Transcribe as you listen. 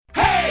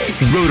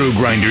Roto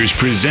Grinders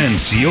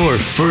presents your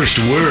first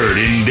word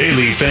in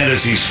daily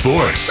fantasy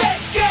sports.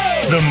 Let's go!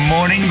 The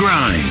Morning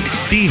Grind.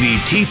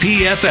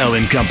 Stevietpfl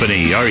and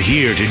Company are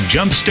here to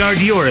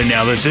jumpstart your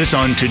analysis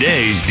on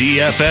today's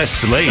DFS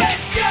slate.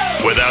 Let's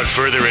go! Without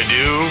further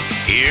ado,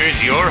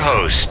 here's your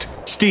host,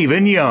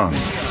 Stephen Young.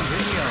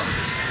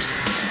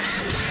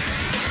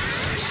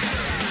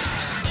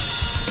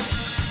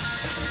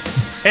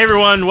 Hey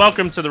everyone,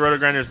 welcome to the Roto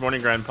Grinders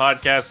Morning Grind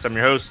Podcast. I'm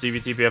your host,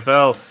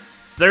 Stevietpfl.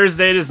 It's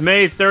Thursday, it is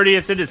May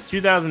 30th, it is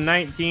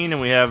 2019,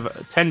 and we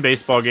have 10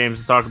 baseball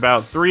games to talk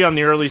about. 3 on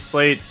the early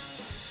slate,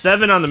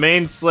 7 on the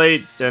main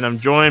slate, and I'm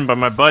joined by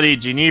my buddy,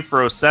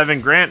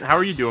 Stevietpfl. Grant, how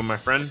are you doing, my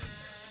friend?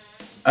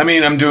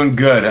 I'm doing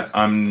good.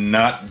 I'm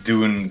not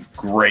doing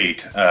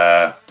great.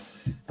 I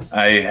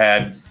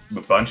had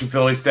a bunch of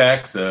Philly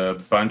stacks, a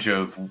bunch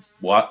of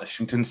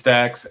Washington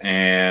stacks,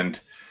 and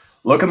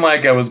looking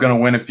like I was going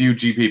to win a few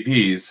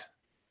GPPs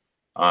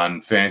on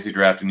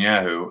FantasyDraft and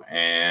Yahoo,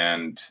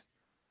 and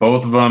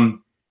both of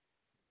them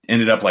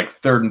ended up like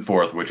third and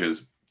fourth, which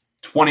is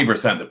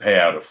 20% the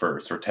payout of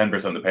first, or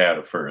 10% the payout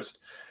of first.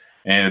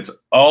 And it's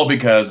all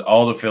because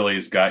all the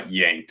Phillies got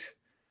yanked,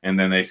 and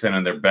then they sent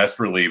in their best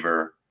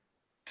reliever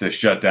to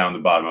shut down the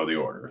bottom of the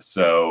order.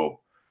 So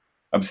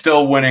I'm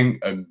still winning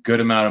a good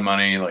amount of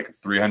money, like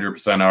a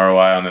 300%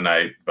 ROI on the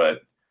night,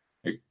 but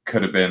it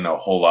could have been a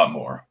whole lot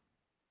more.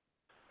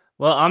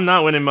 Well, I'm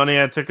not winning money.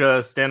 I took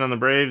a stand on the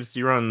Braves.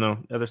 You were on the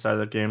other side of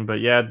the game. But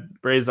yeah,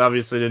 Braves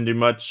obviously didn't do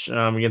much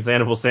against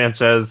Anibal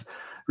Sanchez.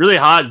 Really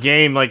hot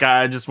game. Like,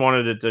 I just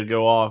wanted it to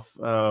go off.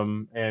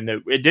 And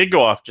it did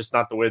go off, just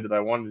not the way that I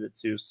wanted it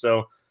to.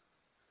 So,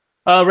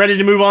 ready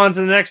to move on to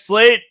the next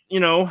slate. You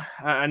know,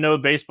 I know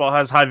baseball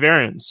has high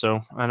variance,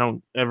 so I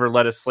don't ever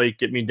let a slate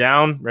get me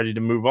down. Ready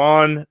to move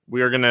on.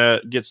 We are going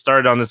to get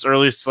started on this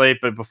early slate.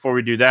 But before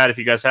we do that, if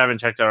you guys haven't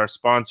checked out our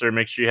sponsor,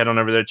 make sure you head on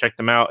over there, check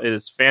them out. It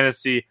is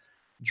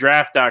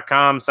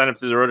FantasyDraft.com. Sign up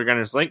through the Roto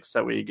Grinders links.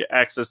 That way you get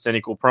access to any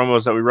cool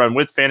promos that we run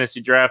with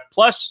Fantasy Draft.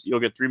 Plus, you'll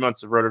get 3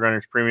 months of Roto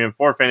Grinders Premium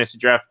for Fantasy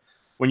Draft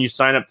when you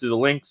sign up through the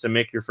links and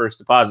make your first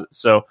deposit.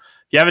 So if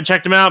you haven't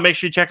checked them out, make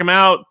sure you check them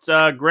out.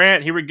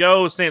 Grant, here we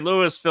go. St.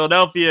 Louis,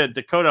 Philadelphia,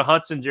 Dakota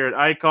Hudson, Jared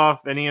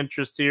Eichhoff. Any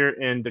interest here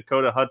in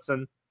Dakota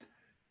Hudson?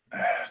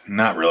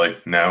 Not really,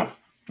 no.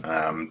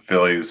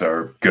 Phillies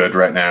are good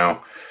right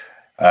now.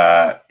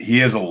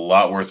 He is a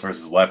lot worse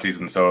versus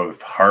lefties, and so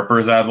if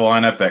Harper's out of the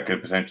lineup, that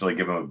could potentially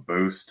give him a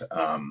boost.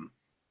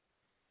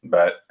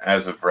 But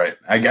as of right,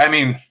 I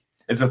mean,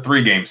 it's a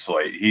 3-game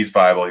slate. He's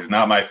viable. He's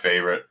not my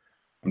favorite.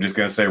 I'm just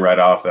going to say right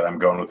off that I'm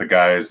going with the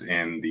guys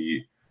in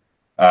the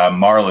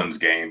Marlins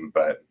game,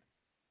 but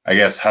I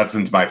guess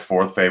Hudson's my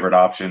 4th favorite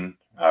option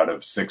out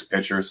of 6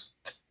 pitchers.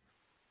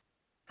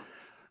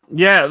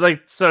 Yeah,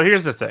 so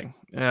here's the thing.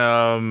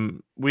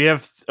 We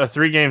have a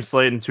 3-game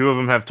slate, and 2 of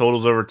them have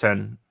totals over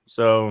 10.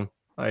 So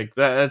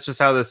that's just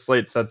how this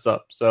slate sets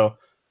up. So,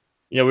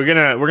 we're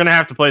gonna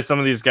have to play some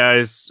of these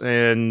guys,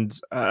 and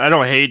I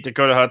don't hate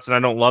Dakota Hudson. I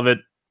don't love it.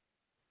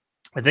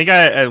 I think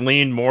I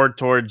lean more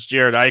towards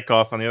Jared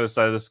Eichhoff on the other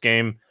side of this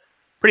game.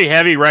 Pretty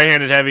heavy,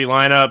 right-handed heavy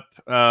lineup.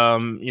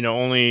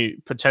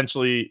 Only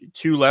potentially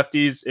 2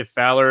 lefties if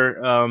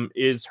Fowler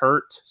is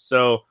hurt.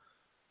 So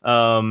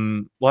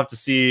we'll have to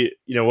see,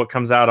 what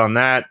comes out on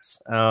that.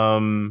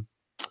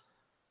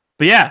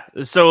 But yeah,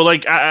 so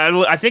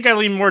I think I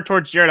lean more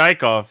towards Jared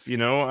Eichhoff.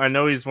 I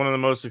know he's one of the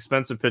most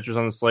expensive pitchers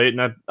on the slate, and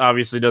that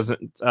obviously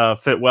doesn't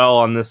fit well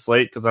on this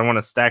slate because I want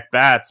to stack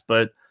bats.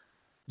 But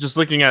just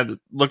looking at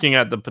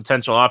the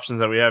potential options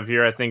that we have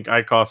here, I think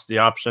Eichhoff's the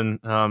option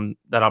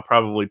that I'll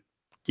probably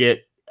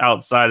get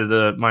outside of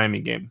the Miami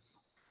game.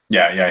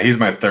 Yeah, he's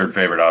my 3rd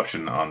favorite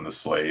option on the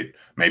slate,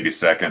 maybe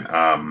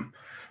 2nd.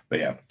 But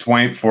yeah,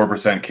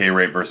 24% K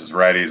rate versus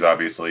righties,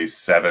 obviously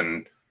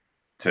 7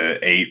 to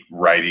 8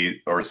 righties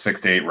or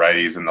 6 to 8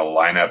 righties in the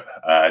lineup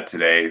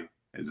today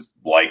is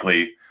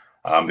likely.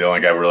 The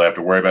only guy we really have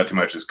to worry about too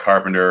much is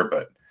Carpenter,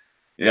 but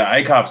yeah,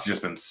 Eichhoff's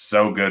just been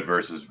so good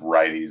versus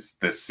righties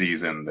this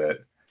season that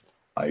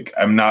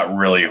I'm not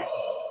really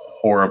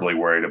horribly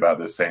worried about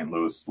this St.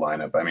 Louis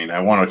lineup. I mean, I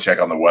want to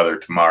check on the weather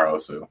tomorrow,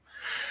 so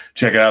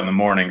check it out in the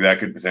morning. That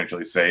could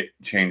potentially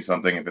change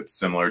something if it's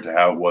similar to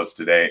how it was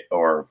today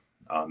or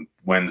on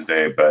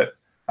Wednesday, but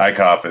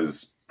Eichhoff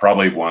is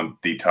probably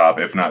the top,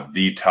 if not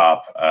the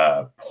top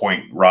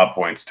raw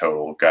points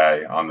total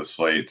guy on the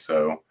slate.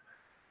 So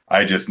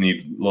I just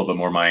need a little bit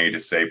more money to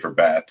save for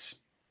bats.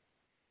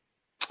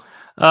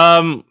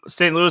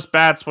 St. Louis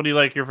bats, what do you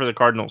like here for the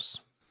Cardinals?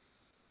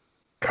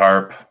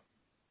 Carp,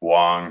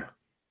 Wong,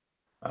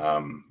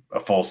 a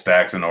full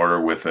stack's in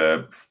order with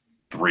a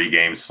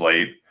 3-game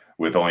slate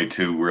with only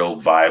 2 real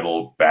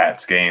viable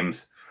bats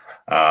games.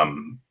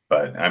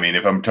 But I mean,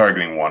 if I'm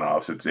targeting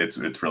one-offs, it's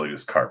really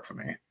just Carp for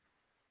me.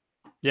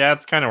 Yeah,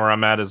 that's kind of where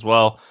I'm at as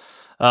well.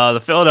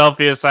 The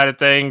Philadelphia side of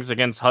things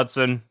against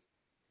Hudson.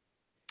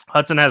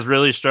 Hudson has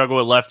really struggled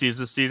with lefties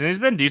this season. He's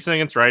been decent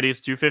against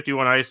righties,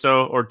 251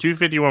 ISO or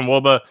 251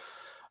 WOBA,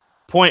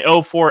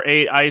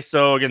 0.048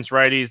 ISO against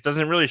righties.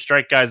 Doesn't really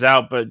strike guys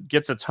out, but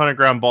gets a ton of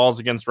ground balls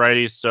against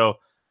righties. So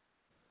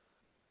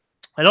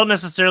I don't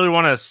necessarily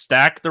want to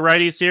stack the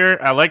righties here.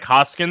 I like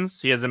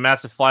Hoskins. He has a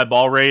massive fly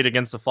ball rate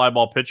against a fly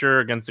ball pitcher,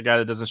 against a guy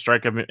that doesn't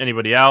strike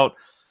anybody out.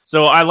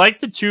 So I like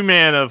the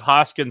two-man of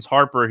Hoskins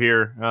Harper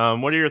here.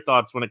 What are your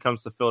thoughts when it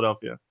comes to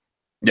Philadelphia?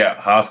 Yeah,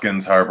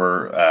 Hoskins,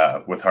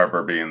 Harper, with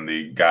Harper being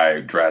the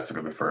guy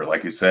drastically preferred.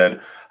 Like you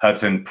said,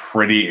 Hudson,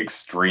 pretty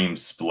extreme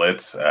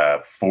splits.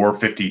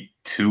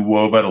 452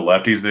 WOBA to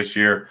lefties this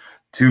year,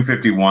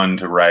 251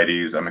 to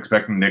righties. I'm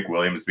expecting Nick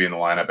Williams to be in the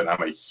lineup, and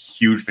I'm a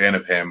huge fan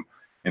of him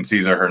and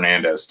Cesar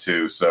Hernandez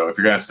too. So if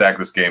you're going to stack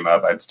this game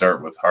up, I'd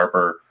start with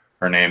Harper,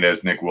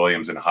 Hernandez, Nick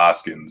Williams, and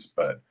Hoskins.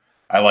 But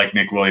I like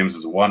Nick Williams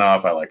as a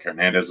one-off. I like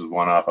Hernandez as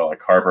one-off. I like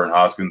Harper and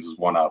Hoskins as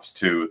one-offs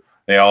too.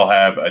 They all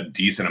have a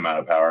decent amount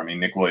of power. I mean,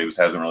 Nick Williams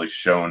hasn't really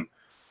shown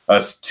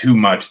us too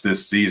much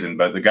this season,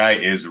 but the guy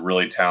is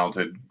really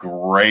talented.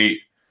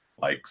 Great,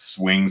 like,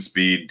 swing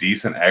speed,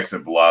 decent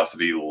exit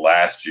velocity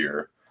last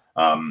year.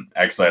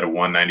 Actually had a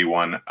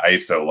 191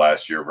 ISO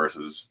last year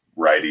versus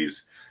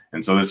righties.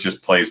 And so this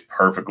just plays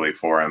perfectly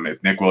for him.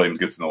 If Nick Williams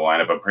gets in the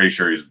lineup, I'm pretty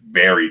sure he's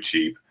very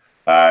cheap.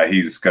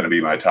 He's going to be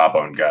my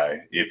top-owned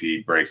guy if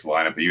he breaks the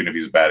lineup, even if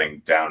he's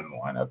batting down in the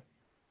lineup.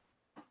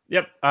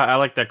 Yep, I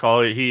like that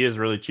call. He is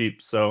really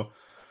cheap, so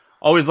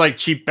always like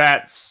cheap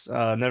bats.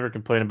 Never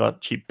complain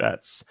about cheap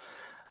bats.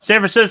 San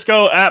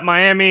Francisco at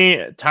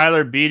Miami.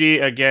 Tyler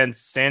Beede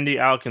against Sandy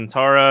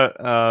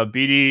Alcantara.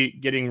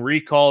 Beede getting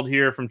recalled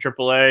here from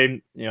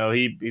AAA. You know,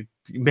 he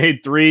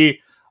made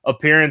 3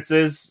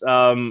 appearances,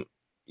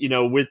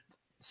 with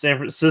San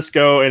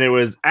Francisco, and it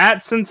was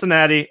at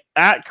Cincinnati,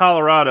 at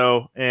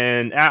Colorado,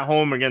 and at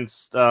home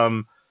against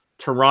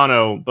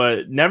Toronto,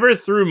 but never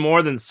threw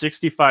more than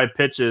 65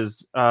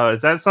 pitches.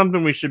 Is that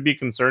something we should be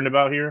concerned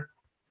about here?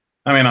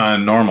 I mean, on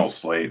a normal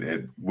slate,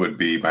 it would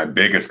be my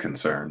biggest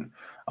concern.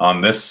 On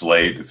this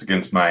slate, it's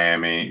against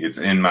Miami. It's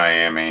in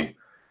Miami.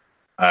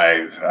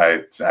 I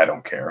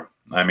don't care.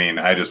 I mean,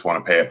 I just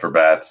want to pay up for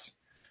bats.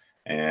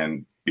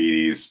 And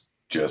Beattie's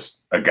just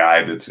a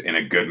guy that's in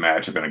a good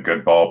matchup, in a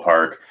good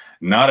ballpark.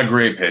 Not a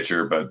great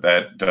pitcher, but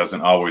that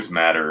doesn't always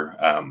matter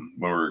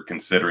when we're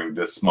considering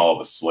this small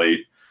of a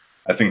slate.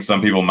 I think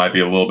some people might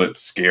be a little bit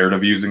scared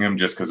of using him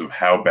just because of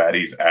how bad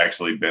he's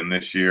actually been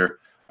this year.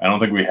 I don't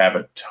think we have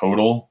a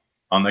total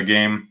on the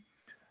game,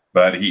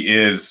 but he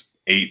is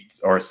 8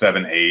 or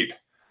 7-8.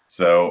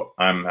 So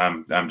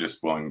I'm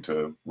just willing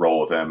to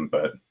roll with him,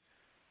 but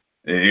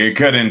it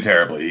could end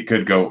terribly. He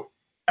could go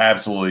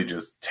absolutely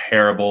just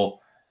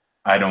terrible.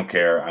 I don't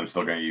care. I'm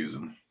still going to use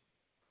him.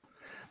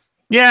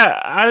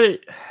 Yeah,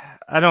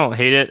 I don't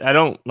hate it. I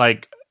don't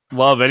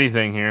love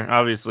anything here.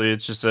 Obviously,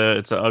 it's just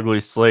it's an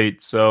ugly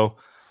slate. So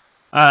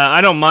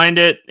I don't mind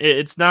it.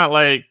 It's not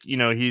like,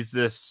 he's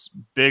this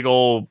big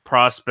old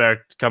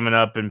prospect coming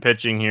up and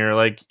pitching here.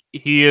 Like,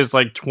 he is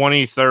like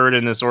 23rd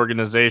in this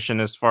organization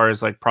as far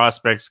as like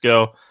prospects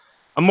go.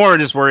 I'm more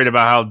just worried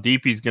about how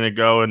deep he's going to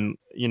go. And,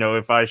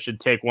 if I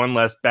should take one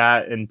less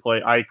bat and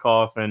play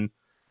Eichhoff. And,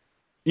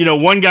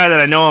 one guy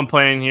that I know I'm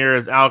playing here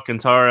is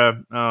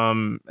Alcantara.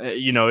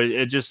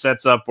 It just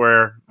sets up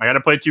where I got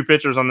to play 2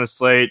 pitchers on this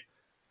slate.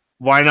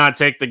 Why not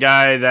take the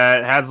guy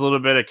that has a little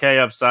bit of K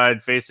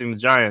upside facing the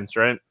Giants,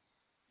 right?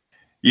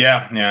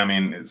 Yeah. I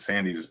mean,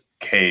 Sandy's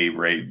K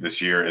rate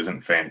this year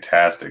isn't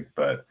fantastic,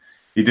 but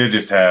he did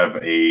just have a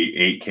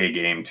 8K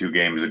game 2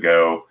 games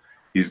ago.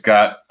 He's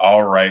got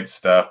all right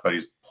stuff, but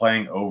he's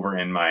playing over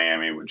in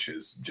Miami, which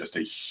is just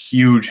a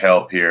huge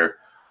help here.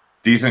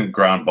 Decent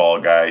ground ball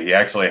guy. He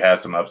actually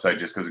has some upside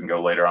just because he can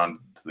go later on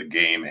to the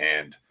game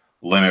and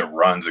limit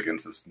runs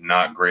against this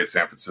not great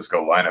San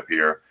Francisco lineup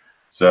here.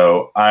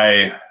 So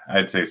I'd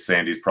say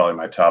Sandy's probably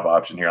my top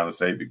option here on the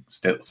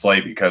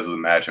slate because of the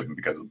matchup and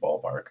because of the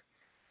ballpark.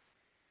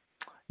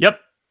 Yep.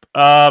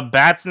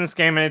 Bats in this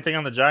game. Anything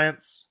on the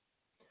Giants?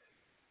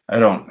 I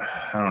don't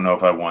know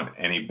if I want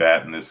any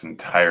bat in this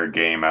entire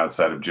game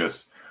outside of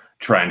just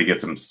trying to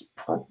get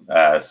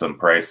some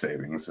price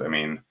savings. I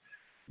mean,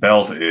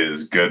 Belt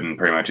is good in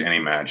pretty much any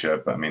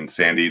matchup. I mean,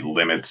 Sandy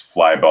limits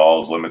fly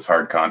balls, limits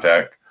hard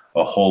contact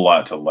a whole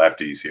lot to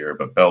lefties here,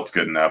 but Belt's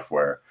good enough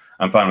where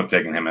I'm fine with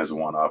taking him as a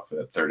one-off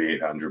at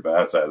 3,800, but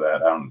outside of that,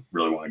 I don't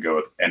really want to go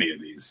with any of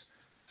these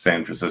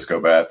San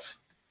Francisco bats.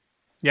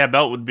 Yeah,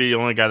 Belt would be the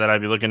only guy that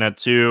I'd be looking at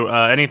too.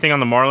 Anything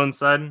on the Marlins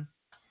side?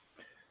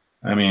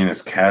 I mean,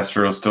 is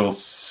Castro still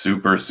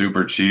super,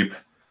 super cheap?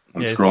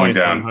 I'm scrolling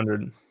down.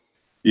 100.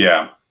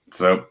 Yeah,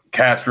 so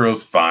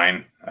Castro's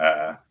fine.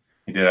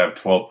 He did have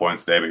 12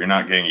 points today, but you're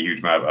not getting a huge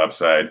amount of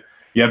upside.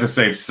 You have to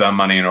save some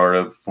money in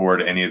order to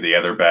afford any of the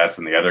other bats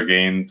in the other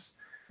games,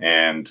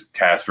 and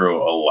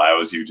Castro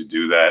allows you to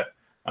do that.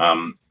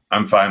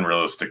 I'm fine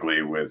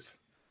realistically with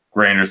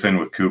Granderson,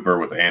 with Cooper,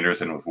 with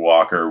Anderson, with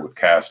Walker, with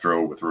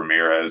Castro, with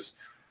Ramirez,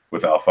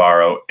 with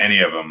Alfaro,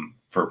 any of them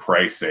for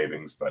price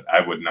savings, but I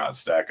would not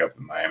stack up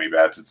the Miami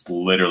bats. It's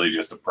literally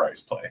just a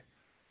price play.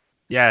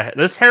 Yeah,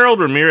 this Harold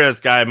Ramirez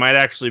guy might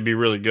actually be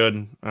really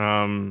good.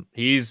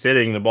 He's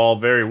hitting the ball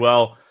very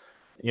well.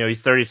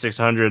 He's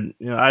 3,600.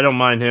 I don't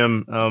mind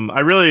him. I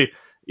really,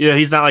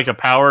 he's not like a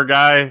power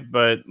guy,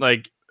 but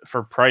like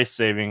for price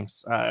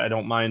savings, I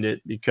don't mind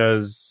it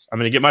because I'm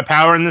going to get my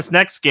power in this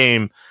next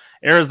game.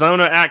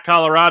 Arizona at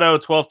Colorado,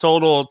 12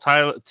 total.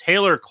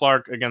 Taylor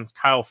Clark against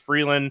Kyle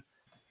Freeland.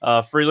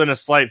 Freeland a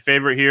slight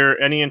favorite here.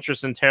 Any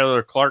interest in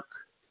Taylor Clark?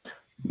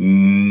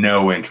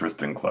 No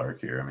interest in Clark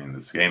here. I mean,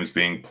 this game's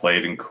being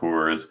played in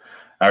Coors.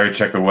 I already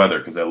checked the weather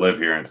because I live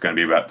here, and it's going to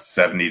be about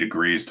 70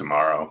 degrees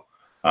tomorrow.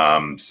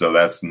 So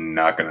that's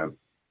not going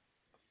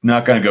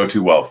to go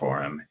too well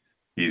for him.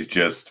 He's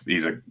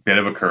a bit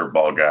of a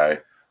curveball guy,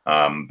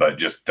 but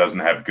just doesn't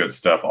have good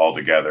stuff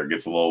altogether.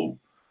 Gets a little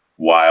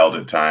wild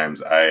at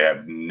times. I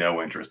have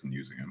no interest in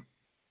using him.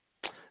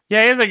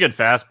 Yeah, he has a good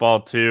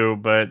fastball too,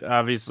 but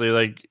obviously,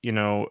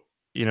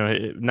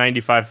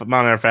 95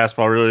 mile-an-hour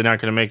fastball really not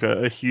going to make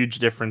a huge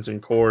difference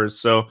in Coors.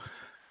 So,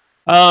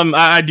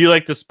 I do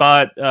like the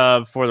spot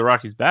for the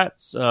Rockies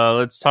bats.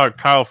 Let's talk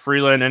Kyle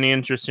Freeland. Any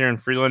interest here in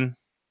Freeland?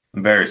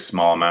 Very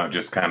small amount,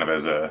 just kind of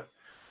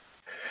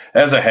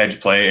as a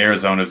hedge play.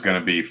 Arizona's going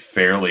to be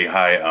fairly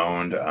high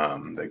owned.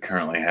 They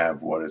currently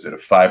have, a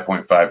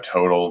 5.5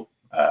 total,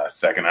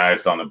 second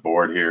highest on the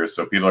board here.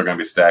 So people are going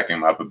to be stacking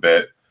them up a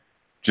bit.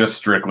 Just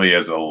strictly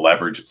as a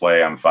leverage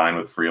play, I'm fine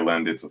with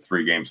Freeland. It's a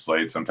 3-game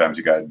slate. Sometimes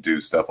you got to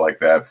do stuff like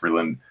that.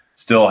 Freeland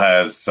still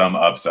has some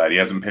upside. He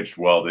hasn't pitched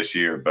well this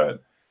year,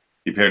 but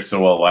he pitched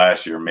so well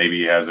last year. Maybe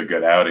he has a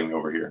good outing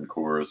over here in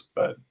Coors,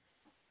 but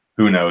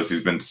who knows?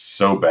 He's been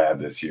so bad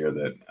this year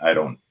that I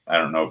don't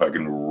know if I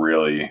can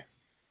really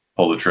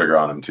pull the trigger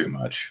on him too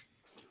much.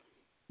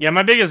 Yeah,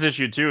 my biggest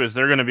issue too is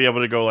they're going to be able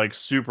to go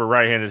super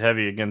right-handed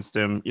heavy against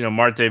him.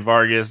 Marte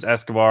Vargas,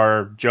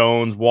 Escobar,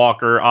 Jones,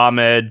 Walker,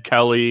 Ahmed,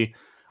 Kelly.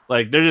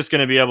 They're just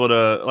going to be able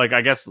to,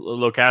 I guess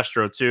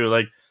Locastro too.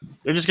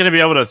 They're just going to be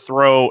able to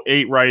throw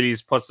 8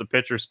 righties plus the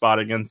pitcher spot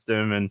against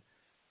him, and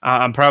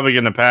I'm probably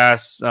going to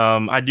pass.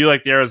 I do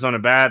like the Arizona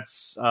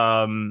bats.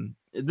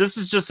 This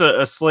is just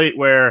a slate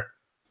where,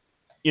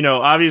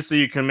 obviously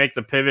you can make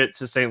the pivot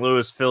to St.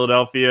 Louis,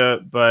 Philadelphia,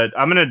 but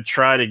I'm going to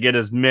try to get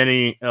as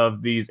many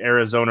of these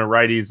Arizona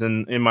righties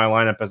in my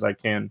lineup as I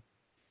can.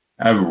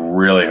 I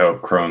really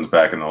hope Cron's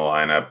back in the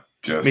lineup.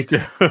 Me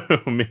too.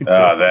 Me too.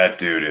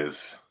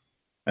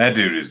 That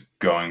dude is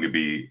going to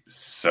be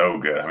so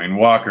good. I mean,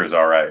 Walker's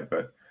all right,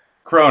 but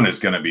Cron is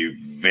going to be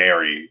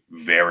very,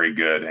 very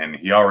good, and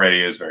he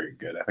already is very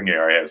good. I think he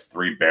already has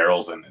 3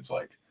 barrels, and it's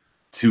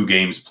 2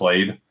 games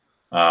played.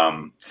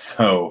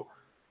 So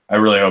I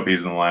really hope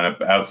he's in the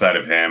lineup. Outside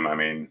of him, I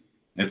mean,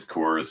 it's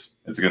Coors.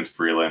 It's against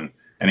Freeland.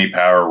 Any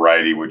power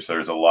righty, which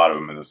there's a lot of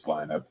them in this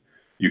lineup,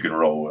 you can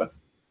roll with.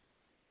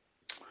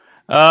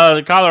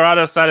 The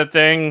Colorado side of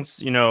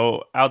things,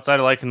 outside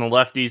of liking the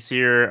lefties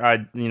here,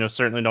 I,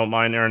 certainly don't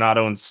mind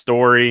Arenado and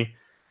Story.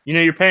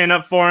 You're paying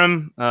up for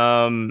him.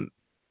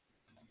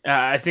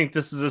 I think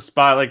this is a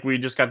spot like we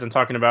just got done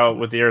talking about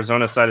with the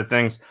Arizona side of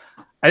things.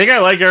 I think I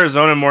like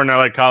Arizona more than I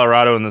like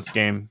Colorado in this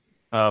game,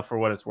 for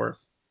what it's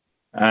worth.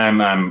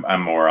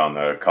 I'm more on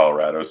the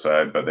Colorado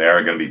side, but they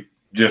are going to be,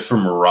 just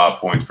from a raw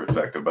points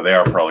perspective, but they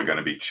are probably going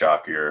to be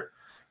chalkier.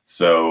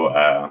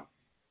 So,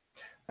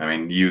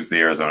 use the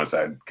Arizona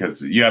side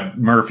because you have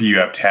Murphy, you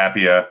have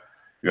Tapia,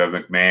 you have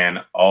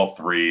McMahon, all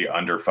 3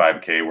 under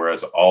 5K,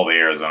 whereas all the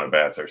Arizona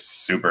bats are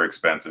super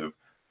expensive,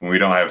 and we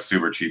don't have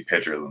super cheap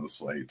pitchers on the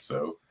slate.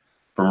 So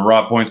from a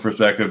raw points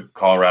perspective,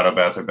 Colorado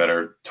bats are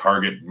better.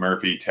 Target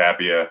Murphy,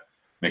 Tapia,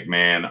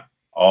 McMahon,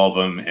 all of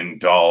them in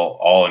Dahl,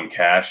 all in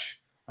cash.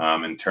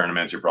 In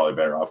tournaments, you're probably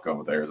better off going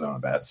with Arizona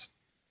bats.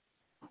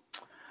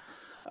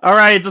 All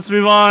right, let's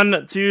move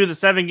on to the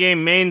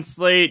 7-game main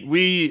slate.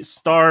 We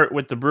start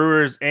with the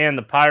Brewers and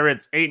the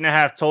Pirates.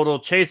 8.5 total.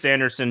 Chase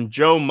Anderson,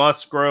 Joe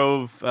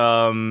Musgrove.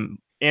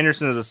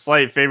 Anderson is a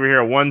slight favorite here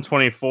at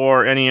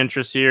 124. Any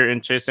interest here in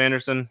Chase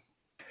Anderson?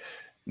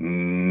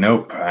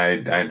 Nope,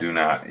 I do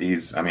not.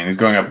 He's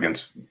going up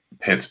against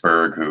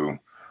Pittsburgh, who are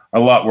a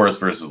lot worse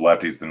versus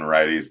lefties than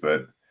righties,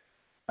 but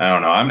I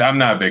don't know. I'm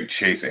not a big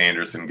Chase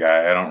Anderson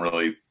guy. I don't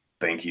really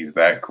think he's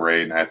that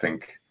great, and I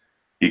think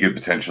he could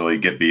potentially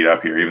get beat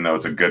up here, even though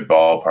it's a good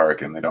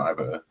ballpark and they don't have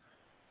a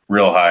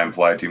real high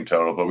implied team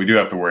total. But we do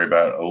have to worry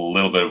about a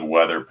little bit of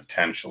weather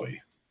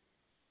potentially.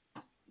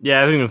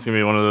 Yeah, I think it's going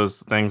to be one of those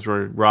things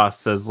where Ross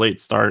says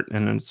late start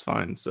and then it's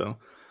fine. So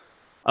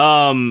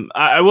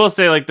I will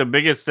say the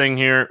biggest thing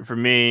here for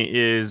me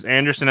is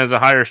Anderson has a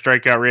higher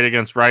strikeout rate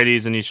against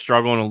righties and he's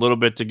struggling a little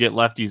bit to get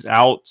lefties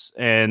out.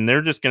 And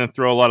they're just going to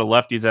throw a lot of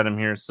lefties at him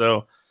here.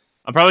 So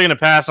I'm probably going to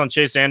pass on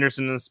Chase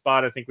Anderson in the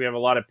spot. I think we have a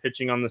lot of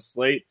pitching on the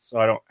slate, so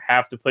I don't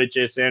have to play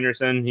Chase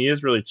Anderson. He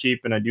is really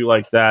cheap, and I do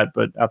like that.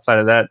 But outside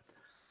of that,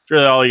 it's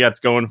really all he got's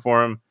going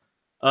for him.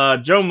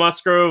 Joe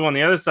Musgrove on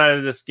the other side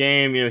of this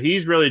game,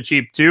 he's really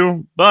cheap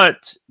too,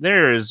 but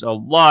there is a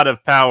lot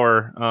of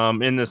power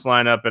in this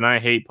lineup, and I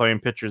hate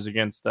playing pitchers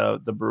against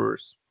the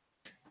Brewers.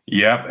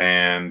 Yep,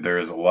 and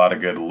there's a lot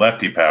of good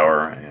lefty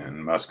power,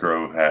 and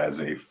Musgrove has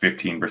a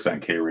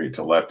 15% K rate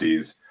to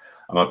lefties.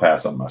 I'm going to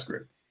pass on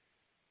Musgrove.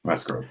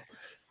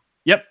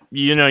 Yep.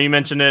 You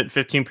mentioned it,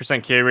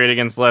 15% K rate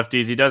against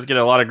lefties. He does get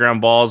a lot of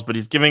ground balls, but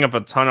he's giving up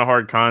a ton of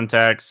hard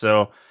contact.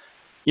 So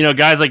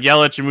guys like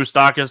Yelich and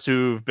Moustakas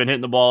who've been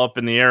hitting the ball up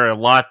in the air a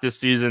lot this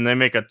season, they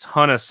make a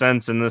ton of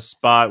sense in this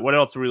spot. What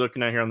else are we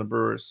looking at here on the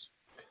Brewers?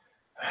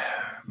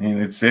 I mean,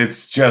 it's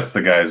just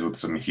the guys with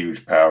some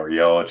huge power.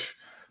 Yelich,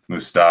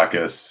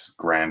 Moustakas,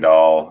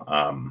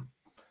 Grandal.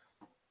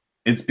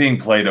 It's being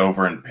played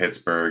over in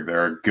Pittsburgh.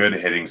 There are good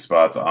hitting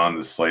spots on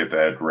the slate that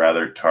I'd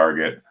rather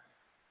target.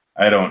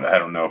 I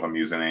don't know if I'm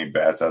using any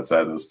bats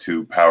outside those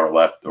 2 power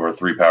left or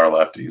 3 power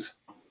lefties.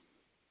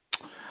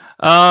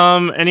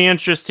 Any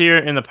interest here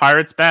in the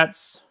Pirates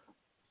bats?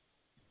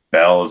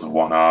 Bell is a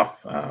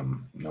one-off.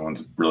 No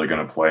one's really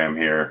going to play him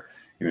here,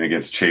 even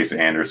against Chase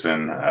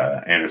Anderson.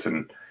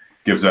 Anderson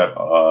gives up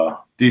a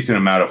decent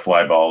amount of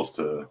fly balls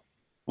to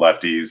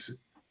lefties,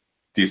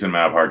 decent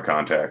amount of hard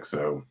contact.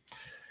 So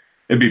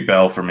it'd be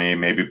Bell for me,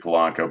 maybe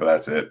Polanco, but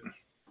that's it.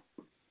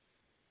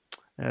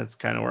 That's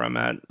kind of where I'm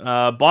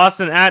at.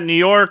 Boston at New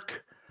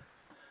York.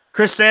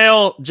 Chris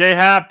Sale, J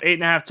Happ,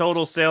 8.5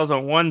 total. Sales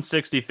on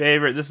 160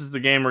 favorite. This is the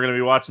game we're going to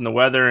be watching the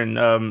weather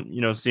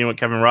and seeing what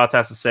Kevin Roth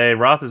has to say.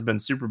 Roth has been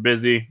super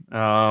busy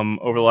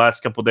over the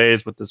last couple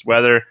days with this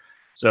weather,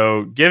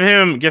 so give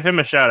him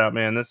a shout out,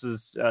 man. This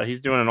is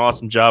he's doing an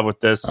awesome job with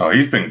this. Oh,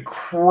 he's been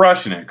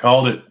crushing it.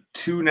 Called it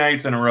 2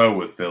 nights in a row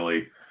with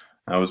Philly.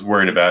 I was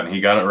worried about it, and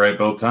he got it right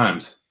both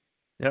times.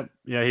 Yep,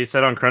 yeah, he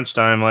said on Crunch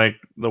Time like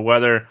the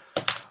weather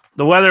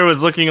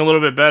was looking a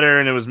little bit better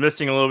and it was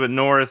missing a little bit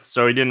north,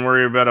 so he didn't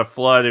worry about a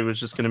flood. It was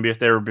just going to be if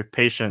they were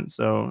patient.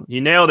 So he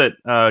nailed it.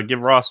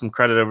 Give Ross some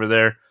credit over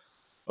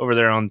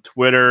there on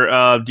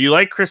Twitter. Do you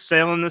like Chris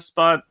Sale in this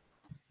spot?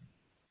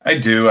 I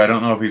do. I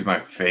don't know if he's my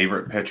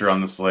favorite pitcher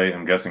on the slate.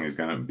 I'm guessing he's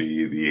going to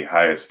be the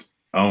highest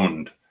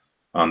owned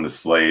on the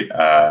slate.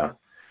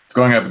 It's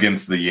going up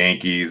against the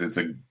Yankees. It's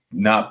a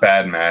not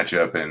bad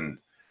matchup in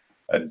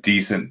a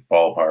decent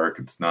ballpark.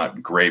 It's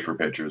not great for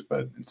pitchers,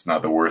 but it's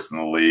not the worst in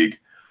the league.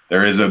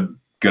 There is a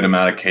good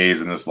amount of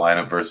Ks in this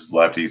lineup versus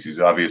lefties.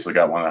 He's obviously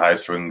got one of the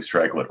highest swing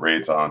strikeout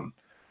rates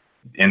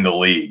in the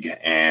league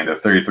and a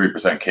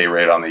 33% K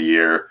rate on the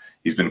year.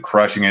 He's been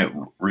crushing it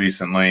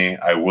recently.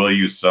 I will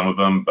use some of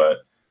them, but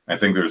I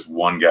think there's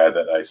one guy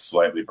that I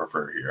slightly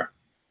prefer here.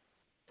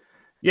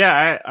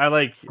 Yeah, I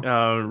like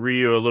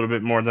Ryu a little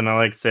bit more than I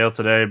like Sale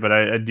today, but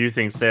I do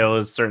think Sale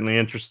is certainly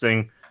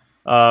interesting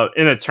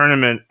in a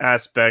tournament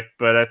aspect,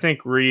 but I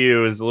think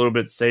Ryu is a little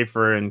bit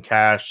safer in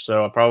cash,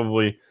 so I'll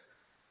probably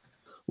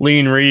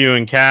lean Ryu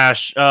in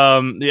cash.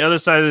 The other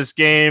side of this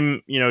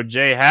game,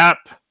 J Happ,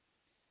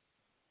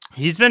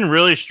 he's been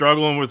really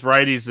struggling with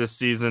righties this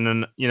season,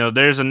 and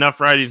there's enough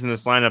righties in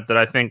this lineup that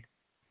I think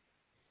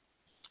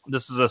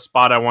this is a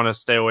spot I want to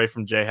stay away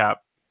from J Happ.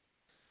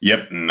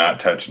 Yep, not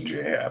touching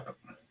J Happ.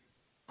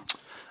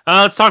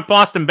 Let's talk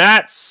Boston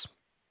bats.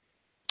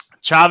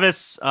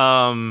 Chavez,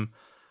 Bogarts,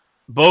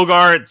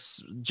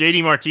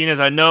 JD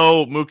Martinez. I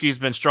know Mookie's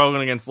been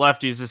struggling against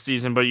lefties this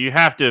season, but you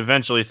have to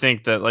eventually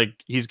think that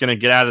he's going to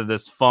get out of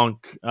this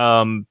funk.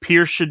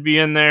 Pierce should be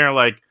in there.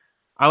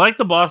 I like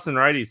the Boston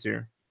righties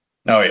here.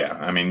 Oh yeah,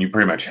 I mean you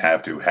pretty much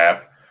have to.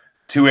 Happ,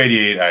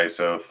 288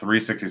 ISO,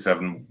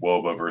 367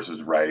 WOBA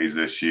versus righties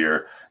this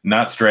year.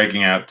 Not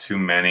striking out too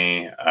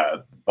many.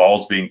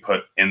 Balls being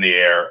put in the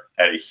air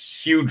at a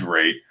huge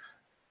rate.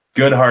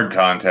 Good hard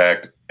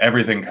contact.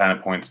 Everything kind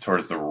of points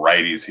towards the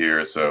righties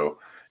here. So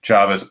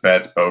Chavez,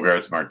 Betts,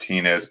 Bogarts,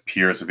 Martinez,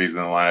 Pierce, if he's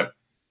in the lineup.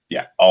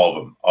 Yeah, all of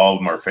them. All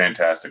of them are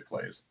fantastic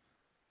plays.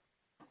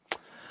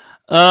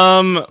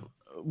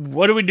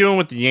 What are we doing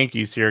with the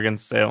Yankees here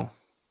against Sale?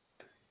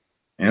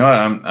 You know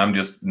what? I'm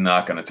just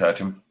not going to touch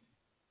him.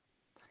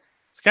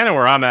 It's kind of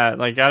where I'm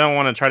at. I don't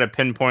want to try to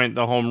pinpoint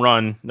the home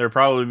run. There'll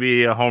probably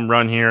be a home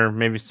run here.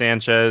 Maybe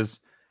Sanchez,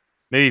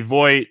 maybe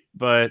Voit,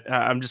 but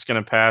I'm just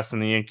going to pass on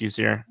the Yankees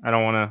here. I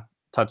don't want to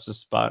touch this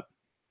spot.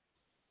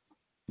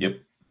 Yep.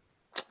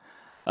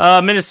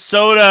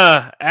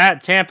 Minnesota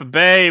at Tampa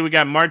Bay. We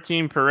got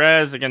Martin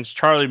Perez against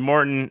Charlie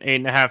Morton,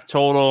 8.5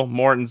 total.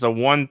 Morton's a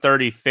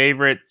 130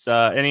 favorite.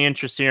 Any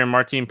interest here in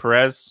Martin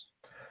Perez?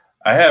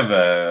 I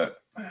have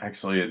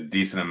actually a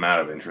decent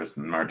amount of interest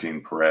in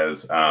Martin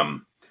Perez.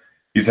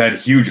 He's had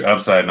huge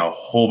upside in a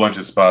whole bunch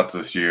of spots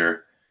this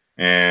year.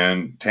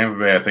 And Tampa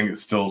Bay, I think,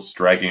 is still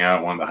striking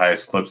out one of the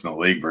highest clips in the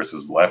league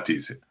versus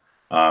lefties.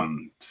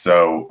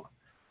 So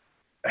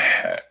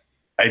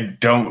I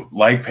don't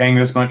like paying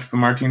this much for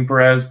Martin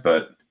Perez,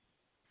 but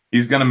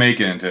he's going to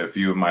make it into a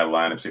few of my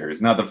lineups here.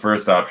 He's not the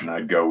first option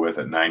I'd go with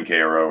at 9K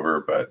or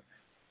over, but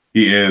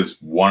he is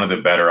one of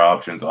the better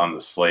options on the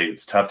slate.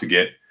 It's tough to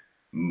get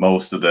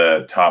most of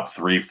the top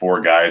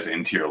 3-4 guys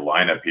into your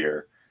lineup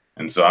here.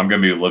 And so I'm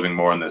going to be living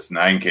more in this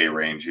 9K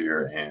range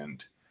here.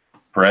 And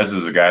Perez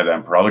is a guy that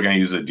I'm probably going to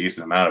use a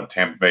decent amount of.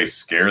 Tampa Bay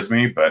scares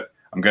me, but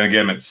I'm going to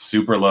get him at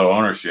super low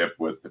ownership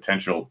with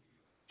potential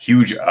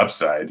huge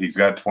upside. He's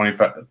got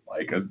 25,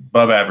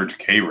 above average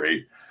K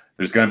rate.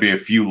 There's going to be a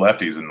few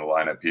lefties in the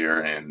lineup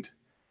here. And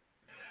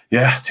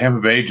yeah, Tampa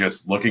Bay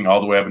just looking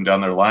all the way up and down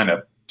their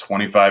lineup,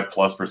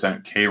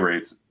 25+% K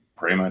rates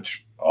pretty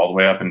much all the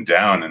way up and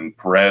down. And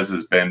Perez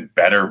has been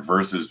better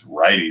versus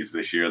righties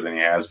this year than he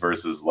has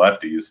versus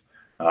lefties.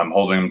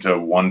 holding him to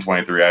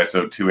 123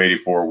 ISO,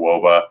 284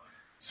 WOBA.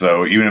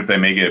 So even if they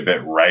make it a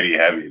bit righty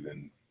heavy,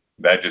 then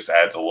that just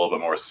adds a little bit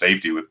more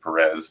safety with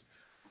Perez,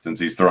 since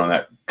he's throwing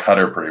that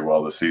cutter pretty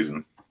well this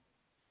season.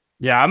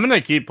 Yeah, I'm gonna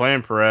keep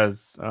playing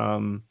Perez.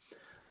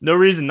 No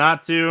reason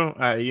not to.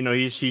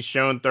 He's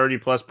shown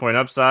 30+ point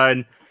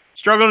upside.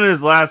 Struggled in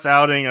his last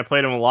outing. I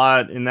played him a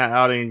lot in that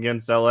outing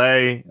against LA.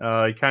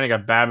 He kind of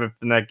got BABIP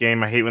in that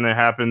game. I hate when that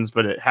happens,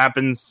 but it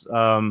happens.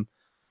 I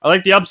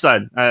like the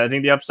upside. I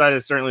think the upside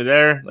is certainly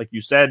there. Like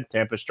you said,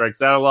 Tampa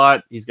strikes out a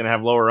lot. He's going to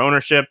have lower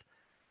ownership.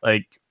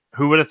 Like,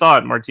 who would have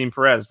thought Martin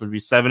Perez would be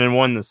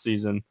 7-1 this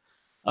season?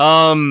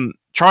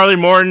 Charlie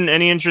Morton,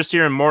 any interest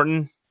here in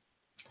Morton?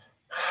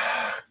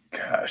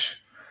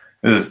 Gosh,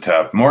 this is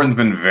tough. Morton's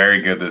been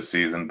very good this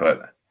season,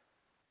 but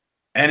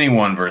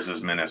anyone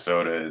versus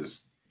Minnesota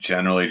is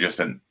generally just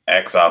an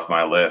X off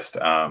my list.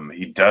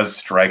 He does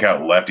strike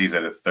out lefties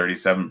at a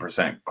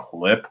 37%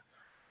 clip,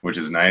 which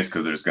is nice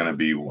because there's going to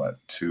be,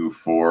 2,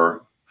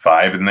 4,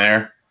 5 in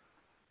there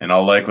in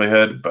all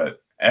likelihood.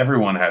 But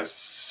everyone has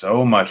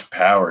so much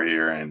power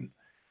here, and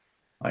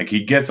like,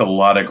 he gets a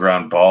lot of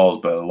ground balls,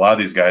 but a lot of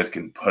these guys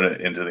can put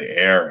it into the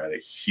air at a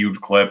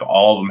huge clip.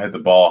 All of them hit the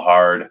ball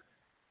hard.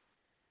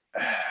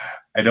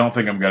 I don't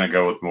think I'm going to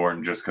go with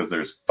Morton just because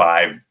there's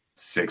 5,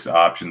 6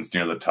 options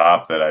near the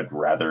top that I'd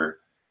rather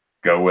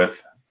go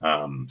with.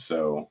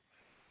 So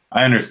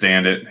I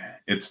understand it.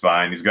 It's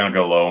fine. He's going to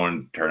go low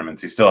in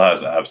tournaments. He still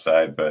has the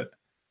upside, but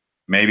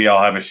maybe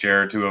I'll have a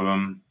share or two of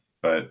them.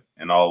 But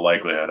in all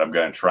likelihood, I'm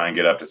going to try and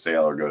get up to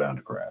Sale or go down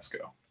to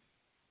Carrasco.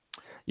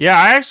 Yeah,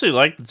 I actually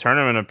like the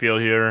tournament appeal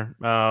here.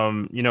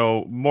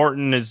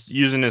 Morton is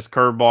using his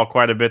curveball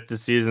quite a bit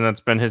this season.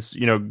 That's been his,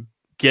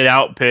 get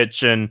out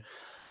pitch. And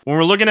when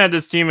we're looking at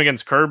this team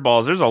against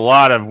curveballs, there's a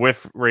lot of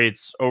whiff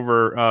rates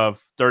over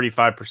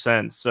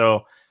 35%.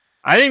 So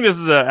I think this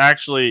is a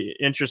actually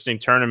interesting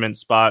tournament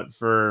spot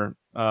for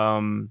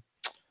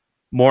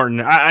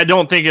Morton. I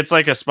don't think it's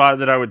like a spot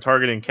that I would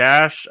target in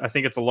cash. I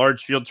think it's a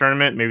large field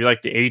tournament, maybe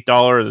like the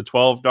 $8 or the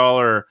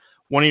 $12,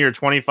 one of your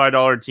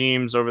 $25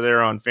 teams over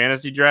there on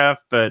FantasyDraft.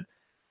 But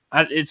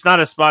it's not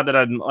a spot that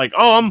I'm like,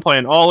 I'm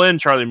playing all in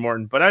Charlie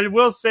Morton. But I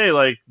will say,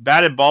 like,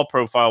 batted ball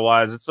profile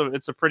wise, it's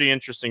a pretty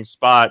interesting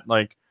spot.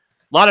 Like,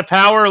 a lot of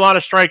power, a lot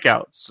of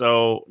strikeouts.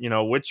 So,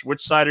 which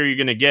side are you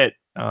going to get?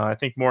 I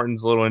think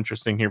Morton's a little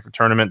interesting here for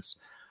tournaments.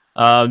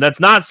 That's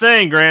not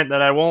saying, Grant,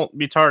 that I won't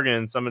be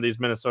targeting some of these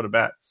Minnesota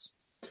bats.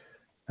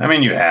 I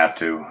mean, you have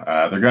to.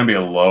 They're going to be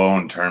a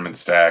lone tournament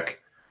stack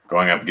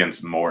going up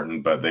against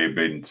Morton, but they've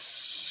been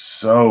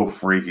so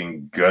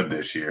freaking good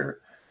this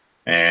year.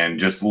 And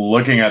just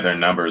looking at their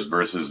numbers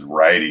versus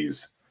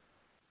righties,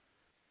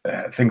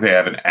 I think they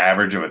have an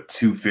average of a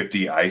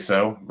 250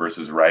 ISO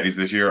versus righties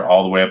this year,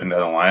 all the way up and down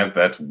the lineup.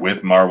 That's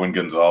with Marwin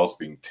Gonzalez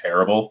being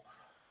terrible.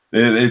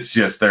 It's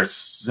just, they're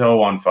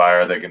so on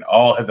fire. They can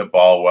all hit the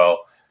ball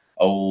well.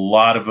 A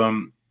lot of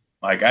them,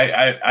 like,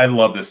 I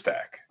love this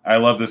stack. I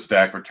love this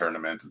stack for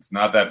tournaments. It's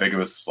not that big of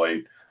a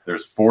slate.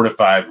 There's 4 to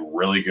 5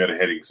 really good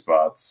hitting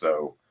spots.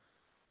 So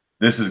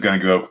this is going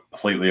to go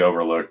completely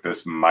overlooked.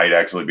 This might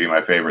actually be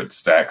my favorite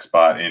stack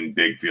spot in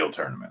big field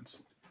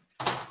tournaments.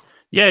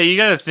 Yeah, you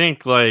got to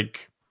think,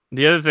 like,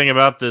 the other thing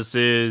about this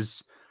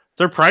is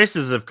their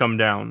prices have come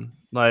down.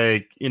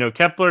 Like,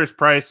 Kepler's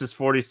price is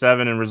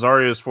 47 and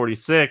Rosario's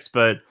 46,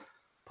 but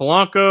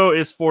Polanco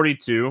is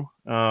 42.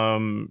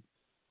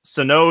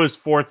 Sano is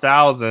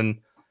 4,000.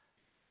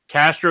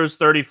 Castro's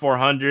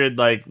 3,400.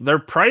 Like, they're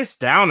priced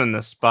down in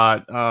this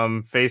spot,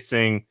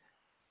 facing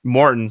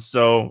Morton.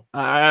 So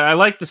I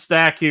like the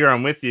stack here.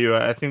 I'm with you.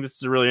 I think this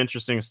is a really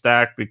interesting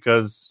stack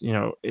because,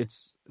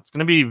 it's going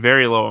to be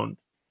very low owned.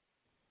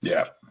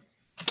 Yeah.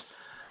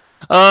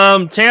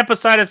 Tampa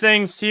side of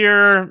things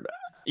here,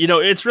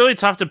 it's really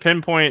tough to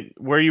pinpoint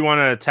where you want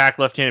to attack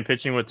left-handed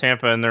pitching with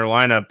Tampa in their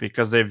lineup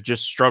because they've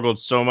just struggled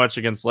so much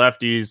against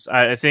lefties.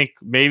 I think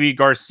maybe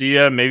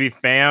Garcia, maybe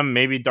Pham,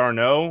 maybe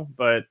d'Arnaud,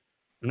 but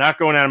I'm not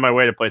going out of my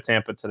way to play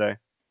Tampa today.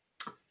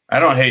 I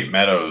don't hate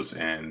Meadows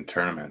in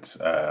tournaments.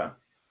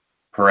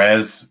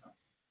 Perez,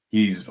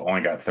 he's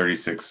only got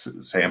 36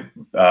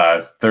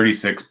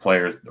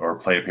 players or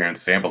plate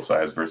appearance sample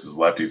size versus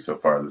lefties so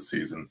far this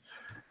season.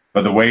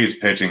 But the way he's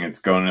pitching, it's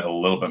going a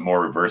little bit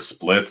more reverse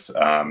splits,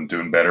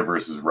 doing better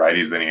versus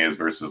righties than he is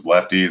versus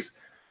lefties.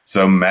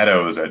 So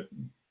Meadows at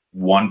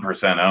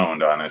 1%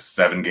 owned on a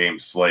 7-game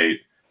slate,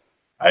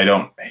 I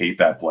don't hate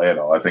that play at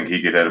all. I think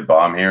he could hit a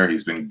bomb here.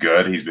 He's been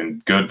good. He's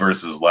been good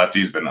versus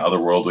lefties, been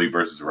otherworldly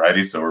versus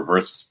righties, so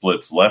reverse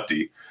splits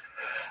lefty.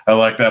 I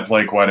like that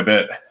play quite a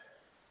bit.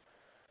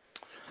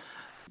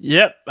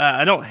 Yep,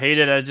 I don't hate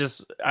it. I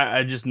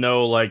just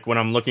know, like, when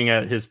I'm looking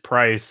at his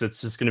price,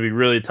 it's just going to be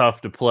really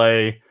tough to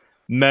play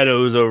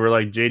Meadows over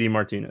like JD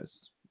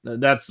Martinez.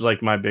 That's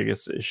like my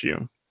biggest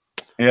issue.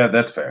 Yeah,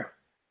 that's fair.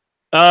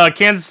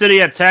 Kansas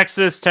City at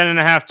Texas,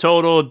 10.5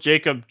 total.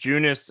 Jacob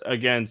Junis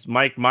against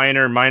Mike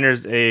Minor.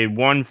 Minor's a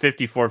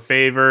 154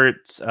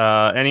 favorite.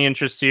 Any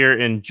interest here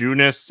in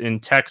Junis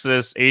in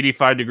Texas?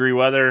 85-degree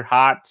weather,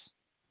 hot.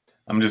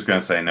 I'm just going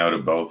to say no to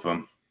both of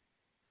them.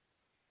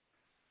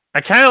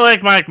 I kind of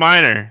like Mike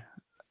Minor.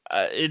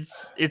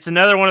 It's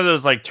another one of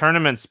those like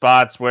tournament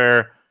spots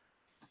where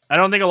I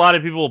don't think a lot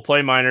of people will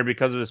play Minor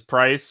because of his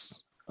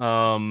price.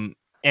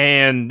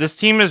 And this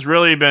team has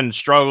really been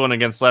struggling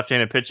against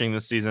left-handed pitching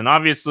this season.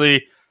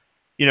 Obviously,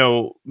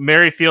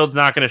 Merrifield's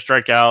not going to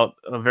strike out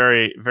a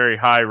very, very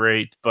high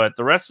rate, but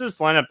the rest of this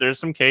lineup, there's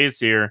some Ks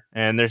here,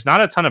 and there's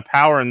not a ton of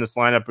power in this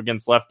lineup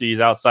against lefties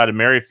outside of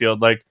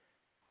Merrifield. Like,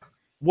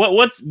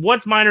 what's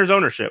Minor's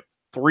ownership?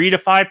 3 to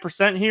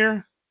 5%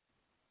 here?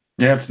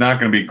 Yeah, it's not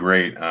going to be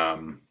great.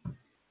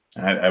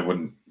 I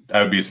would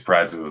be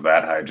surprised if it was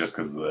that high just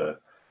because of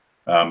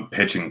the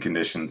pitching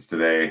conditions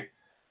today.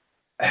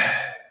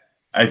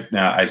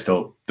 I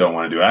still don't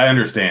want to do it. I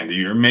understand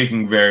you're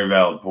making very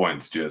valid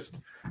points. Just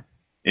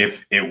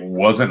if it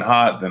wasn't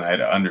hot, then I'd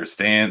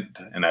understand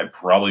and I'd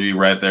probably be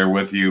right there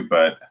with you.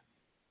 But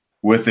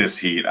with this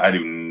heat, I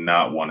do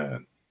not want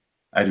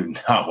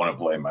to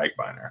play Mike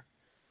Minor.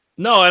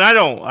 No, and I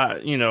don't.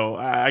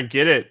 I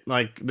get it.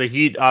 Like the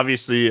heat,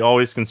 obviously,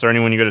 always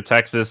concerning when you go to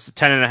Texas.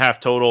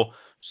 10.5 total,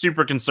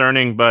 super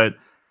concerning. But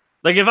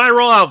like if I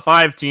roll out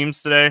 5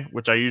 teams today,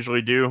 which I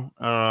usually do,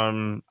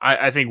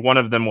 I think one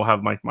of them will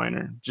have Mike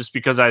Minor, just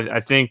because I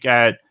think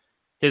at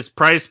his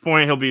price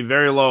point he'll be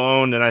very low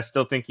owned, and I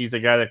still think he's a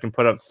guy that can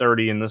put up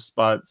 30 in this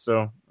spot.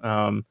 So,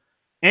 and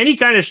he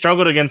kind of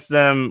struggled against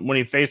them when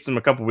he faced them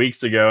a couple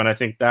weeks ago, and I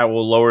think that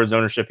will lower his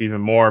ownership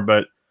even more.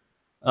 But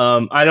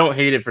I don't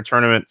hate it for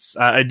tournaments.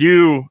 I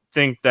do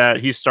think that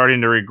he's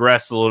starting to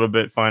regress a little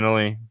bit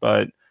finally,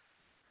 but.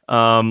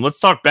 Let's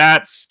talk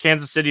bats.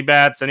 Kansas City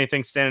bats.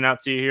 Anything standing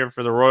out to you here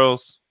for the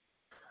Royals?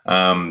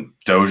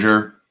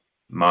 Dozier,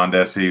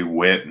 Mondesi,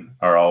 Witt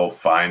are all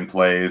fine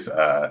plays.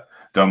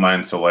 Don't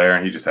mind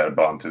Soler. He just had a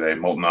bomb today.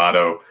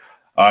 Moltenado,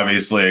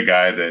 obviously a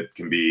guy that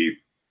can be,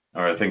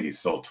 or I think he's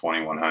still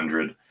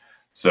 2,100.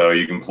 So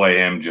you can play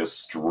him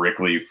just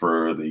strictly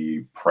for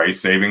the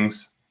price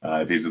savings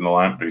if he's in the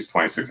lineup, but he's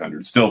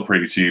 2,600. Still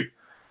pretty cheap.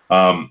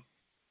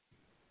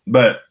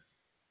 But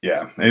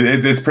yeah,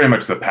 it's pretty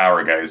much the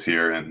power guys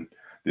here in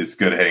this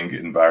good hitting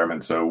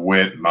environment. So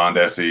Witt,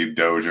 Mondesi,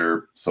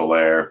 Dozier,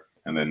 Soler,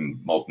 and then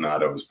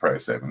Moltenado's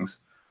price savings.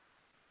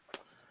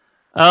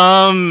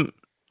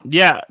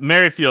 Yeah,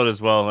 Merrifield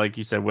as well. Like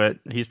you said, Witt.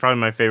 He's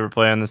probably my favorite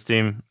play on this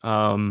team.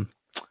 I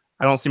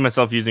don't see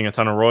myself using a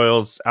ton of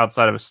Royals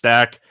outside of a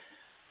stack.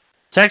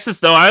 Texas,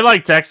 though, I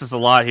like Texas a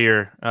lot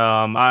here.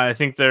 I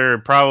think they're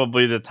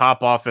probably the top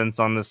offense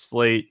on this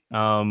slate.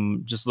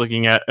 Just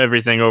looking at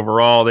everything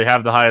overall, they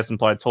have the highest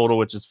implied total,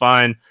 which is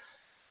fine.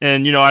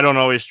 And, I don't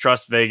always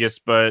trust Vegas,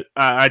 but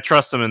I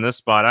trust them in this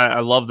spot. I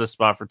love this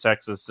spot for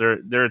Texas.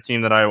 They're a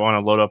team that I want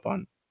to load up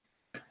on.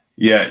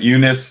 Yeah,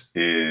 Eunice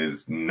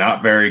is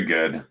not very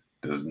good.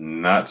 Does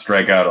not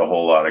strike out a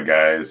whole lot of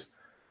guys.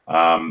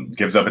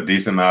 Gives up a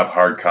decent amount of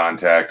hard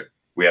contact.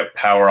 We have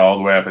power all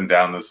the way up and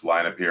down this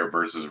lineup here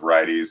versus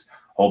righties.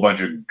 Whole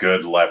bunch of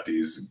good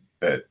lefties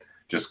that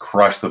just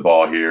crush the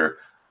ball here.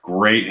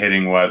 Great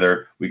hitting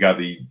weather. We got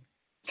the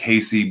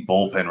KC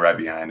bullpen right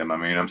behind him. I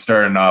mean, I'm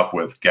starting off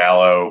with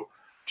Gallo,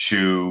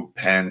 Chu,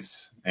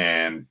 Pence,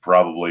 and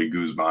probably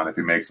Guzman if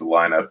he makes the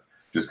lineup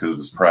just because of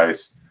his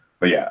price.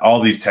 But yeah,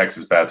 all these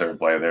Texas bats are in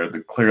play there.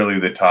 They're clearly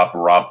the top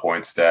raw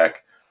point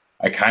stack.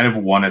 I kind of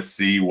want to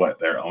see what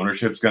their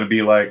ownership's going to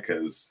be like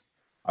because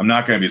I'm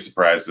not going to be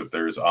surprised if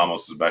there's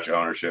almost as much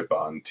ownership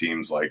on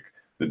teams like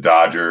the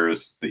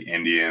Dodgers, the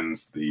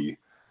Indians, the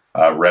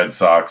Red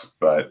Sox.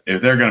 But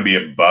if they're going to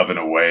be above and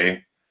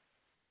away,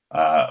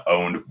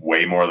 owned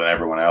way more than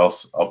everyone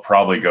else, I'll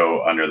probably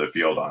go under the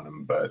field on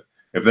them. But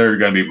if they're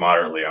going to be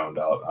moderately owned,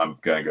 I'm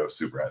going to go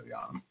super heavy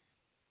on them.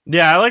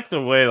 Yeah, I like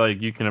the way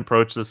you can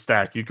approach the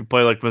stack. You could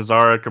play like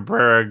Mazzara,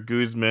 Cabrera,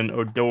 Guzman,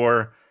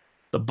 Odor,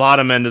 the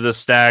bottom end of the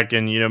stack,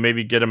 and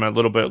maybe get him a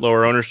little bit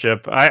lower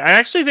ownership. I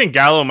actually think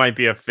Gallo might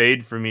be a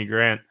fade for me,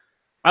 Grant.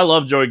 I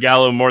love Joey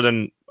Gallo more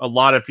than a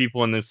lot of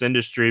people in this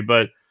industry,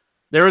 but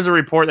there was a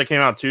report that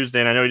came out Tuesday,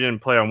 and I know he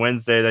didn't play on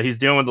Wednesday, that he's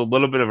dealing with a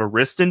little bit of a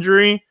wrist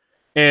injury.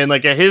 And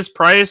at his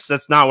price,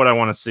 that's not what I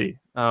want to see.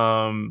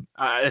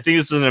 I think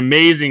this is an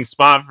amazing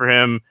spot for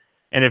him.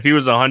 And if he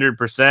was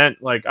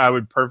 100%, I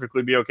would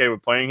perfectly be okay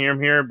with playing him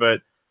here,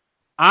 but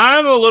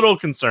I'm a little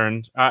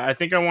concerned. I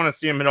think I want to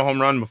see him hit a home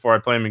run before I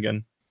play him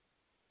again.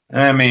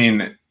 I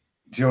mean,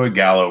 Joey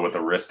Gallo with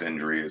a wrist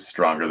injury is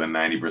stronger than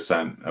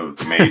 90% of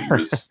the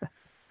majors,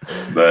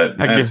 but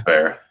that's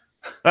fair.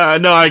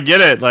 No, I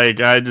get it.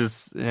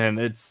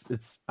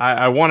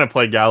 I want to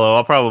play Gallo.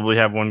 I'll probably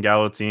have one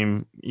Gallo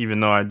team, even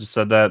though I just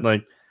said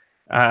that.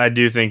 I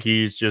do think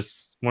he's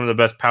just one of the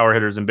best power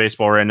hitters in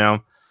baseball right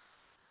now.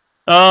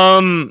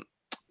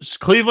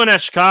 Cleveland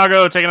at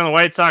Chicago, taking on the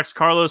White Sox.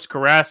 Carlos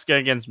Carrasco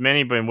against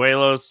Manny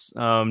Banuelos,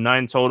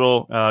 9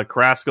 total.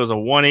 Carrasco's a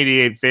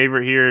 188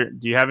 favorite here.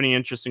 Do you have any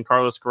interest in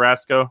Carlos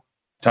Carrasco?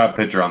 Top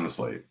pitcher on the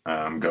slate.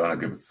 I'm going to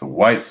give it to the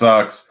White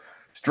Sox.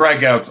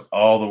 Strikeouts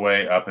all the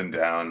way up and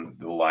down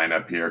the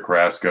lineup here.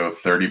 Carrasco,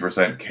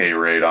 30% K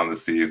rate on the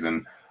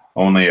season,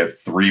 only a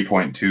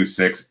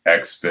 3.26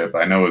 xFIP.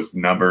 I know his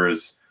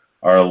numbers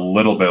are a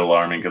little bit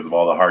alarming because of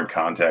all the hard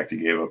contact he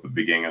gave up at the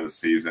beginning of the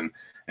season.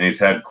 and he's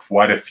had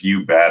quite a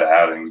few bad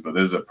outings, but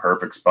this is a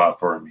perfect spot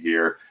for him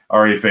here.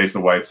 Already faced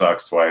the White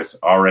Sox twice,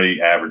 already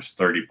averaged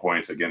 30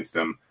 points against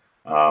him.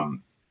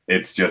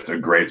 It's just a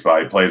great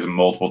spot. He plays them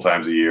multiple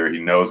times a year. He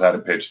knows how to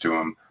pitch to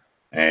him,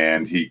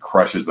 and he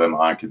crushes them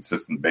on a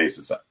consistent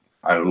basis.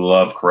 I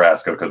love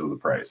Carrasco because of the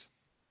price.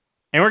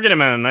 And we're getting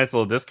him at a nice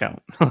little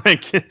discount.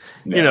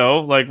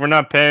 We're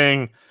not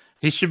paying.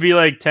 He should be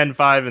like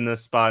 10.5 in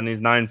this spot, and he's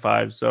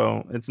 9.5.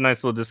 So it's a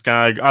nice little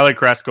discount. I like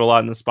Carrasco a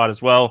lot in this spot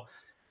as well.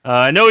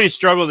 I know he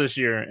struggled this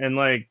year,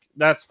 and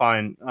that's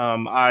fine.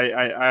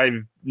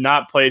 I've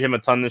not played him a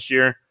ton this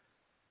year.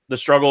 The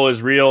struggle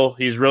is real.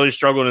 He's really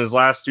struggled in his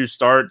last 2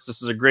 starts.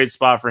 This is a great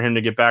spot for him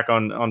to get back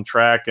on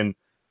track and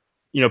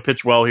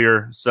pitch well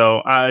here.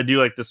 So I do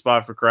like this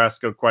spot for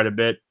Carrasco quite a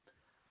bit.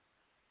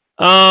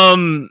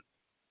 The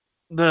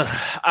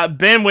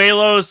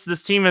Banuelos,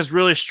 this team has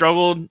really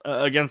struggled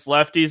against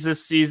lefties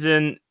this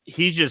season.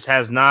 He just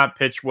has not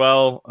pitched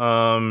well.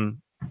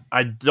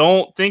 I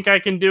don't think I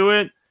can do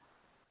it,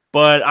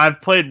 but I've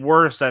played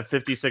worse at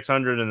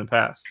 5,600 in the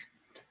past.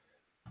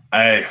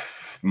 I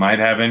might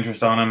have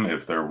interest on him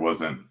if there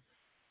wasn't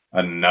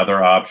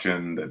another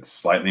option that's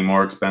slightly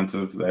more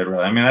expensive. I'd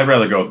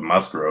rather go with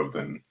Musgrove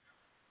than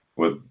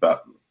with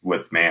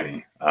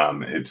Manny.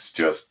 It's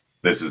just,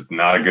 this is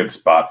not a good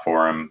spot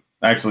for him.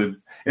 Actually,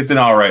 it's an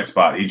all right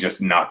spot. He's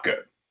just not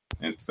good.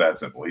 It's that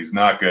simple. He's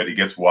not good. He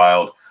gets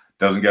wild,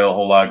 doesn't get a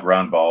whole lot of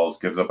ground balls,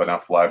 gives up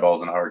enough fly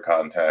balls and hard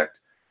contact.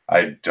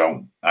 I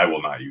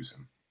will not use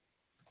him.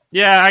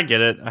 Yeah, I get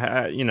it.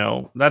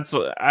 That's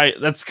what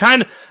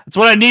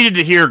I needed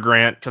to hear,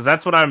 Grant, because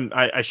that's what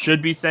I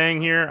should be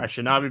saying here. I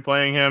should not be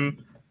playing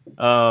him.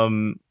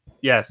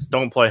 Yes,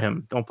 don't play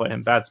him. Don't play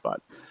him. Bad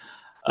spot.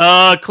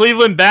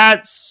 Cleveland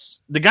bats.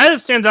 The guy that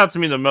stands out to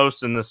me the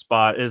most in this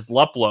spot is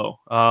Luplow.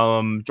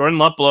 Jordan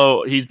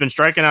Luplow, he's been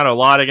striking out a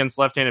lot against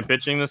left-handed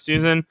pitching this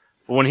season,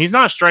 but when he's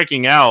not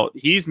striking out,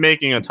 he's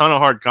making a ton of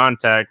hard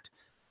contact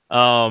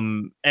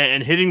and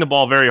hitting the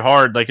ball very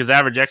hard. Like his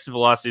average exit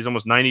velocity is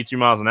almost 92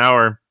 miles an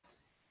hour.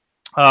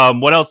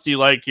 What else do you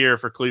like here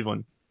for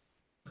Cleveland?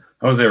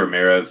 Jose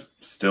Ramirez,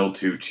 still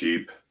too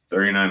cheap.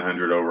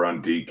 3,900 over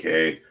on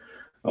DK.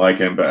 I like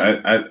him,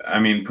 but I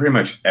mean, pretty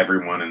much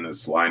everyone in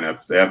this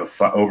lineup, they have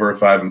over a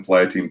 5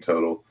 implied team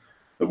total.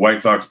 The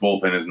White Sox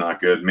bullpen is not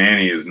good.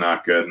 Manny is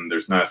not good, and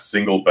there's not a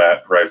single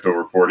bat priced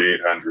over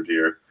 4,800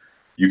 here.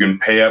 You can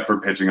pay up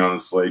for pitching on the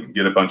slate and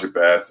get a bunch of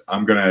bats.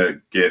 I'm going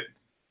to get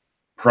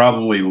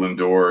probably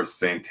Lindor,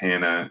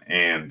 Santana,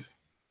 and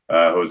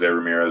Jose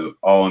Ramirez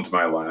all into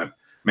my lineup.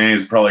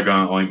 Manny's probably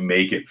going to only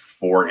make it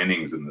 4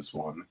 innings in this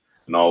one,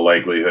 in all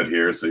likelihood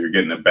here, so you're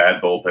getting a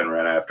bad bullpen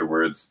right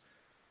afterwards.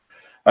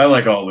 I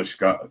like all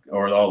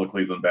the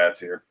Cleveland bats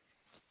here.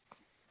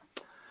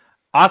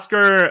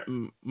 Oscar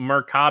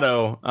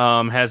Mercado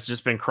has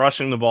just been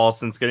crushing the ball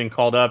since getting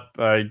called up.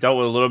 He dealt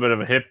with a little bit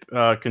of a hip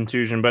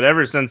contusion, but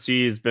ever since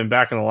he's been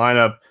back in the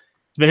lineup,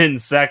 he's been hitting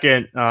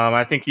second.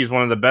 I think he's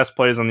one of the best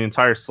plays on the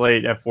entire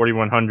slate at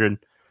 4,100.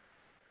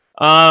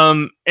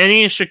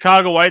 Any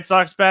Chicago White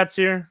Sox bats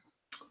here?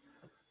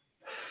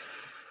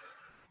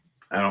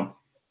 I don't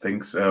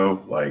think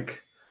so.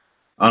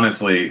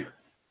 Honestly,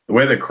 the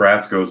way that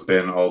Carrasco's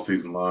been all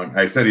season long,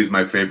 I said he's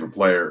my favorite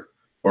player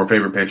or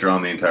favorite pitcher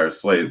on the entire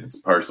slate. It's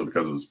partially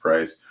because of his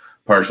price,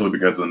 partially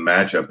because of the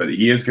matchup, but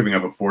he is giving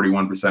up a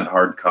 41%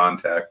 hard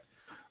contact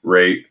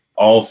rate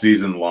all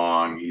season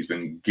long. He's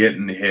been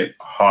getting hit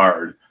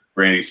hard.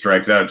 Granted, he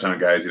strikes out a ton of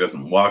guys. He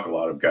doesn't walk a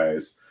lot of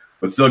guys,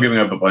 but still giving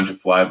up a bunch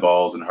of fly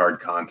balls and hard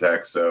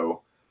contact.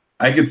 So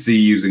I could see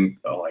using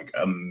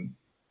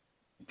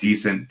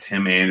decent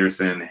Tim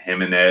Anderson,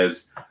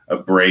 Jimenez,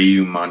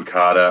 Abreu,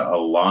 Moncada,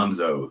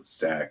 Alonso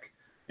stack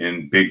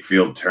in big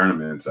field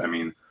tournaments. I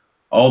mean,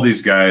 all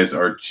these guys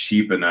are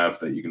cheap enough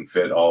that you can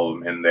fit all of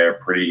them in there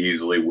pretty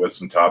easily with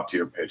some top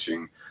tier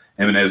pitching.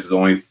 Jimenez is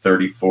only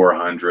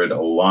 3,400.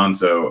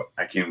 Alonso,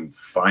 I can't even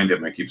find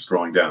him. I keep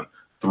scrolling down.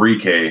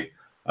 3K.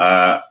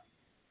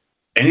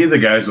 Any of the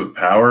guys with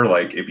power,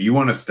 if you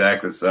want to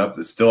stack this up,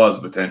 this still has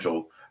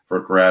potential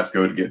for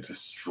Carrasco to get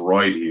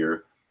destroyed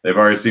here. They've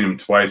already seen him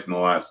twice in the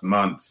last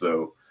month,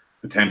 so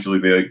potentially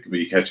they could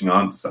be catching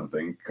on to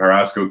something.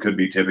 Carrasco could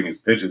be tipping his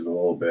pitches a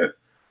little bit.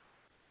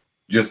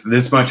 Just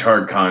this much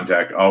hard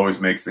contact always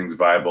makes things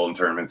viable in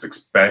tournaments,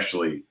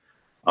 especially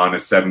on a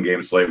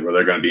 7-game slate where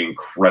they're going to be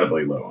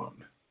incredibly low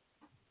owned.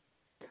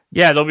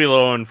 Yeah, they'll be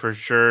low owned for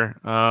sure.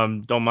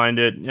 Don't mind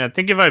it. Yeah, I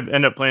think if I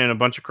end up playing a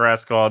bunch of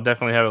Carrasco, I'll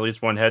definitely have at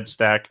least one hedge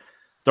stack.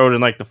 Throw it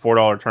in the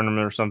 $4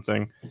 tournament or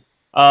something.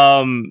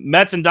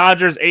 Mets and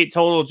Dodgers, 8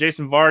 total.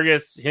 Jason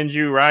Vargas,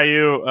 Hinju,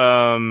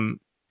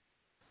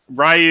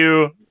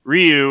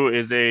 Ryu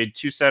is a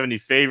 270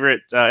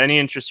 favorite. Any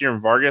interest here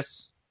in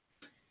Vargas?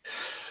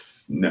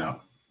 No,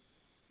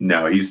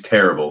 he's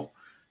terrible.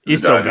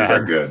 He's the so Dodgers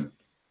bad. Are good.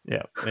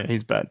 Yeah,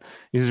 he's bad.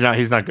 He's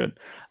not good.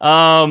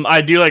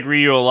 I do like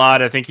Ryu a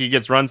lot. I think he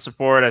gets run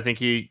support. I think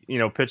he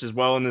pitches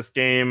well in this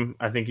game.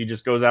 I think he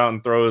just goes out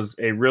and throws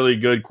a really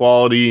good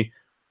quality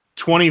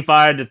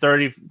 25 to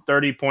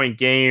 30 point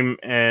game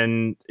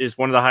and is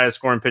one of the highest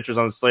scoring pitchers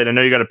on the slate. I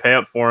know you got to pay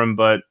up for him,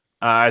 but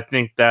I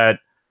think that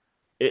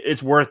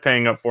it's worth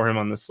paying up for him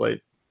on the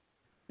slate.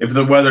 If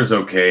the weather's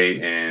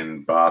okay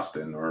in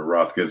Boston or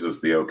Roth gives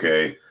us the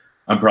okay,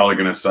 I'm probably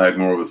going to side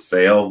more with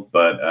Sale,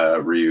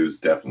 but Ryu's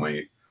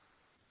definitely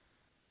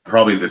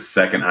probably the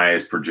second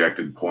highest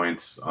projected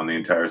points on the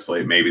entire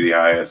slate, maybe the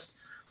highest.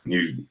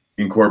 You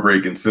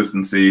incorporate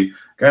consistency.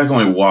 Guy's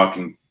only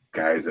walking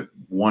guys at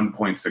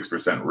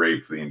 1.6%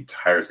 rate for the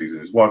entire season.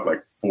 He's walked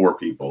like 4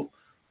 people,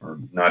 or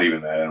not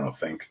even that, I don't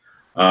think.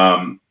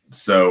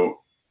 So,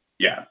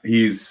 yeah,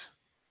 he's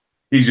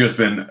just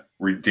been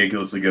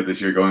ridiculously good this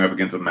year, going up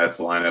against a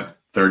Mets lineup,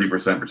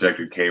 30%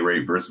 projected K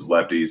rate versus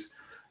lefties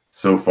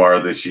so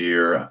far this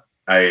year.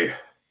 I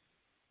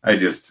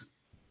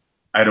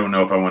don't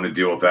know if I want to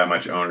deal with that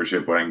much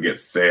ownership when I can get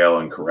Sale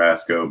and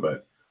Carrasco,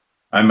 but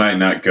I might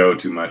not go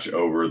too much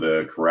over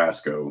the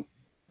Carrasco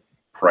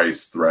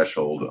price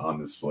threshold on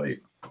this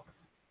slate.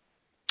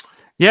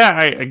 Yeah,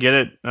 I get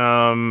it.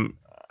 I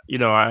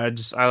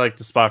like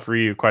the spot for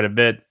you quite a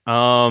bit.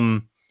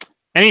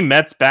 Any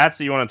Mets bats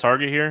that you want to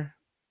target here?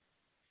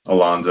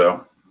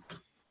 Alonso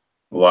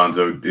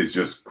is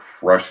just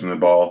crushing the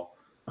ball.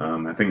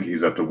 I think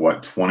he's up to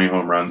 20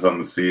 home runs on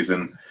the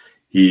season.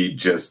 He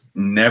just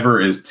never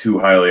is too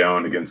highly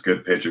owned against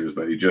good pitchers,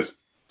 but he just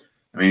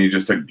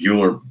took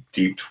Buehler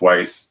deep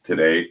twice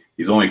today.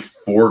 He's only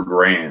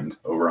 $4,000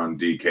 over on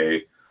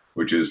DK,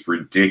 which is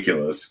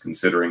ridiculous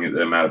considering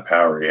the amount of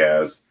power he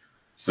has.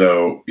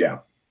 So yeah,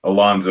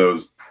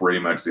 Alonso's pretty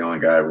much the only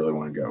guy I really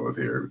want to go with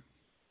here.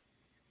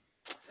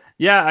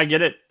 Yeah, I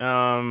get it.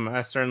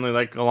 I certainly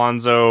like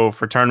Alonso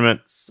for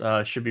tournaments.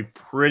 Should be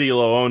pretty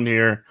low owned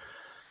here.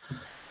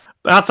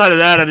 But outside of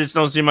that, I just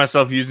don't see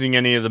myself using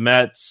any of the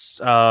Mets.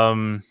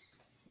 JD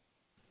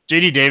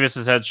Davis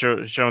has had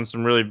shown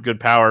some really good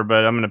power,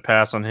 but I'm going to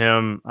pass on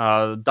him.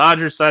 The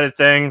Dodgers side of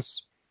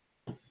things,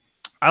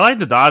 I like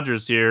the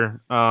Dodgers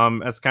here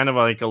as kind of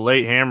like a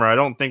late hammer. I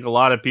don't think a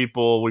lot of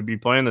people would be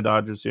playing the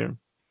Dodgers here.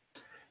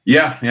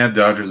 Yeah,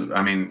 Dodgers.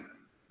 I mean,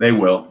 they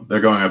will. They're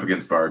going up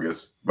against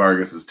Vargas.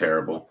 Vargas is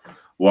terrible.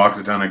 Walks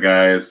a ton of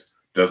guys,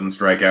 doesn't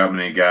strike out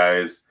many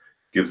guys,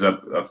 gives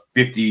up a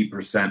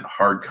 50%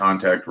 hard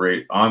contact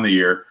rate on the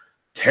year.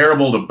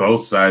 Terrible to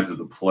both sides of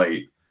the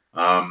plate.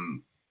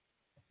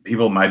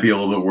 People might be a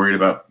little bit worried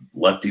about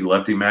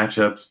lefty-lefty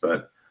matchups,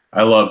 but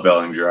I love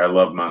Bellinger. I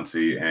love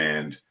Muncy.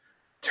 And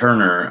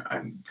Turner,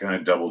 I'm going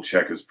to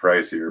double-check his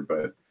price here,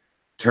 but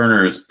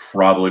Turner is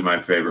probably my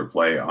favorite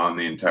play on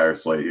the entire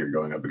slate here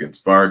going up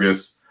against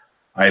Vargas.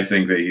 I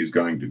think that he's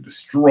going to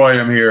destroy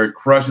him here,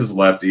 crushes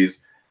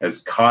lefties,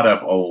 has caught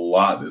up a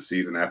lot this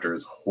season after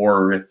his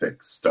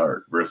horrific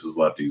start versus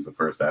lefties the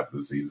first half of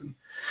the season.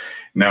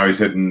 Now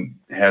has a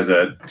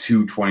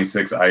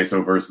 226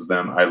 ISO versus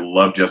them. I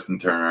love Justin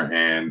Turner,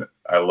 and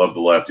I love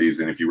the lefties.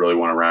 And if you really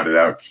want to round it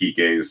out, Kike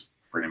is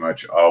pretty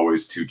much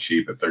always too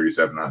cheap at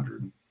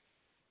 3,700.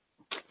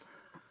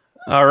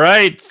 All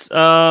right.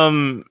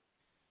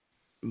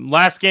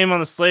 Last game on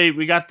the slate,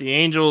 we got the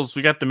Angels,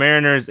 we got the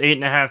Mariners,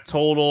 8.5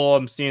 total.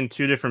 I'm seeing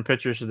 2 different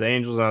pitchers for the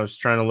Angels. I was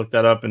trying to look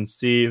that up and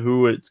see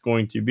who it's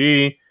going to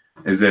be.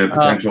 Is it a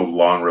potential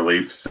long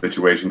relief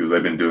situation? Because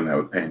they've been doing that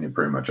with Pena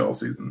pretty much all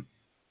season.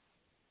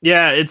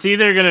 Yeah, it's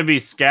either going to be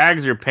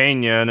Skaggs or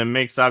Pena, and it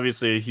makes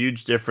obviously a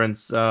huge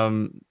difference.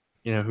 Who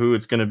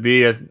it's going to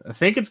be. I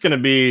think it's going to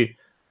be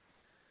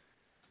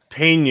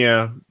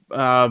Pena.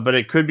 But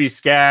it could be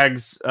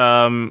Skaggs.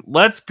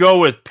 Let's go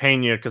with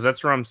Pena because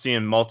that's where I'm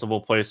seeing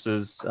multiple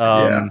places.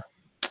 And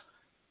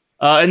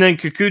then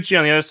Kikuchi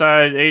on the other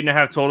side,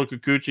 8.5 total.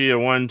 Kikuchi, a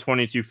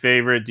 122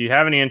 favorite. Do you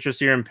have any interest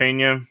here in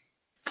Pena?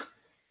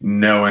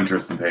 No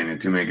interest in Pena.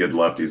 Too many good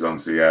lefties on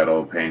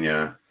Seattle.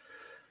 Pena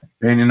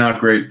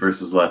not great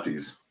versus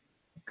lefties.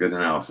 Good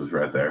analysis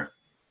right there.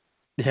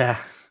 Yeah.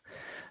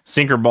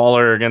 Sinker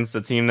baller against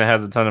a team that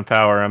has a ton of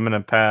power. I'm going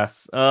to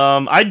pass.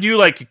 I do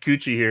like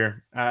Kikuchi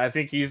here. I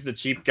think he's the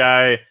cheap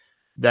guy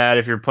that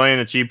if you're playing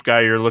a cheap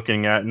guy, you're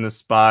looking at in this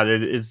spot.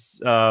 It'd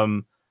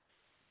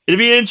be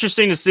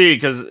interesting to see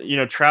because,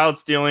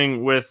 Trout's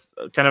dealing with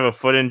kind of a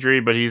foot injury,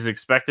 but he's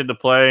expected to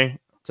play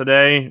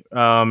today.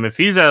 If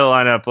he's out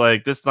of the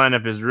lineup, this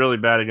lineup is really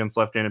bad against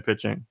left-handed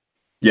pitching.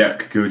 Yeah,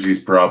 Kikuchi's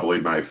probably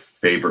my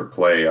favorite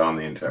play on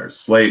the entire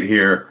slate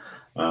here.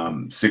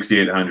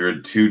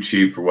 6,800, too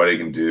cheap for what he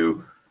can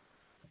do.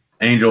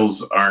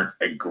 Angels aren't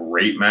a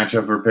great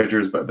matchup for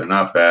pitchers, but they're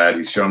not bad.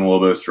 He's shown a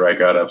little bit of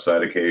strikeout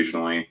upside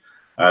occasionally.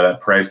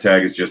 That price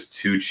tag is just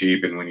too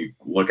cheap. And when you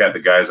look at the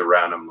guys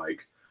around him,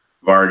 like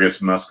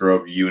Vargas,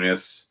 Musgrove,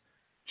 Eunice,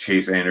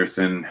 Chase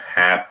Anderson,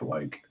 Happ,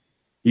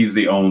 he's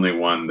the only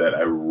one that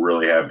I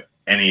really have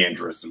any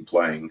interest in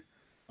playing.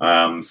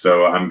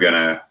 So I'm going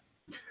to,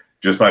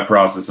 just by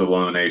process of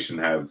elimination,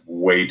 have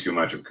way too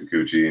much of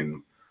Kikuchi,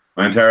 and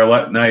my entire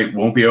night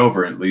won't be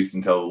over, at least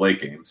until the late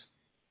games.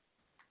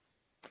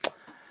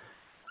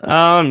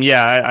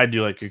 I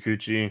do like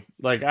Kikuchi.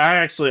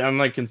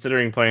 I'm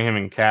considering playing him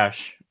in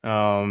cash.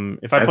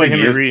 If I play him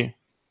in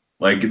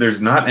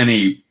there's not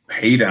any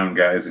pay down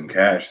guys in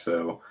cash,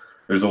 so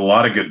there's a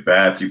lot of good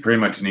bats. You pretty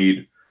much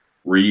need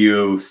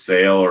Ryu,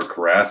 Sale, or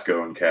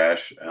Carrasco in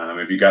cash.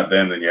 If you got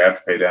them, then you have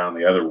to pay down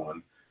the other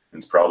one.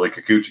 It's probably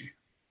Kikuchi.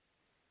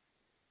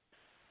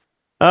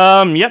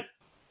 Yep.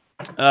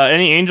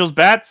 Any Angels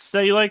bats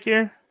that you like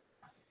here?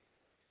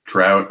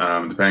 Trout,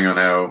 depending on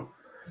how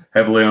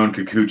heavily owned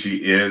Kikuchi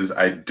is,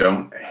 I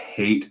don't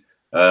hate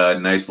a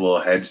nice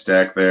little hedge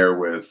stack there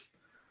with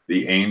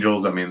the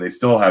Angels. I mean, they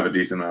still have a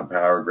decent amount of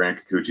power.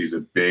 Grant Kikuchi's a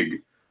big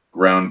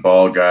ground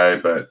ball guy,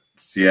 but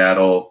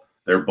Seattle,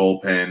 their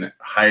bullpen,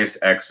 highest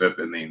xFIP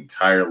in the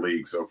entire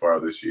league so far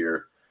this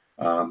year.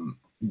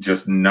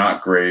 Just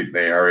not great.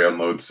 They already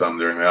unload some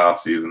during the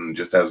offseason.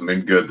 Just hasn't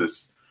been good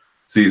this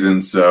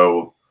season.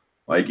 So,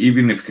 like,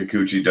 even if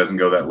Kikuchi doesn't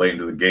go that late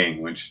into the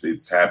game, which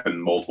it's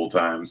happened multiple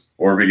times,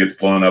 or if he gets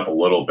blown up a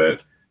little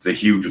bit, it's a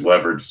huge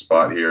leverage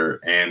spot here.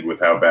 And with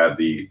how bad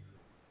the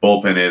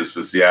bullpen is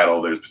for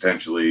Seattle, there's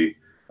potentially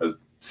a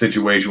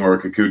situation where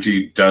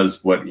Kikuchi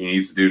does what he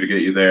needs to do to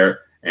get you there,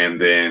 and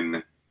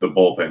then the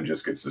bullpen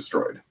just gets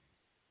destroyed.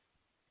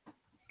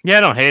 Yeah,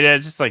 I don't hate it.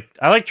 It's just like,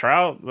 I like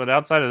Trout, but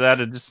outside of that,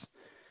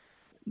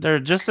 they're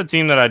just a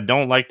team that I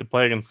don't like to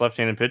play against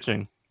left-handed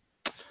pitching.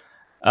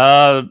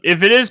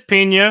 If it is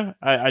Pena,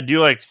 I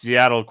do like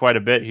Seattle quite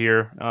a bit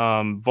here.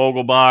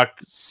 Vogelbach,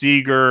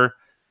 Seager,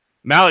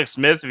 Malik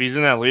Smith, if he's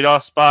in that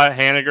leadoff spot,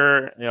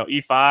 Haniger,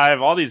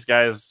 E5, all these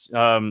guys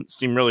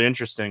seem really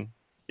interesting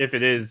if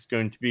it is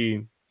going to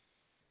be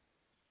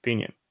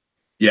Pena.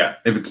 Yeah,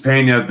 if it's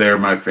Pena, they're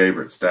my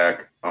favorite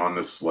stack on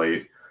the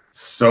slate.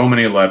 So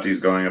many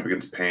lefties going up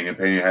against Pena.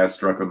 Pena has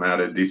struck them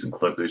out at a decent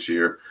clip this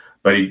year,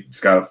 but he's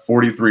got a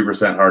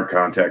 43% hard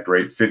contact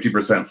rate,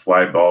 50%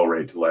 fly ball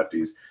rate to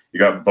lefties. You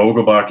got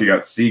Vogelbach, you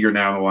got Seager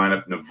now in the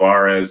lineup,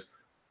 Navarez,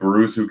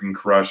 Bruce who can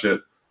crush it.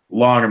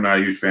 Long, I'm not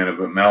a huge fan of,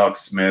 but Malik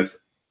Smith.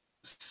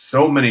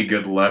 So many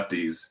good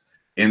lefties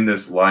in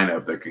this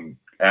lineup that can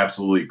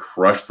absolutely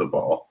crush the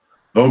ball.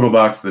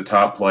 Vogelbach's the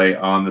top play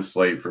on the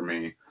slate for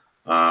me.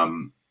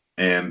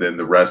 And then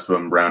the rest of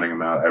them, rounding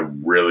them out, I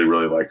really,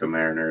 really like the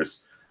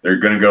Mariners. They're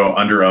going to go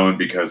under-owned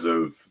because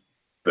of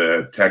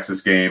the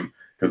Texas game,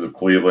 because of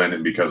Cleveland,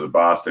 and because of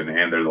Boston,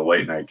 and they're the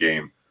late-night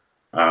game.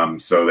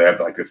 So they have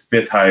like the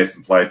fifth highest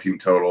implied team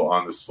total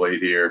on the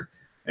slate here,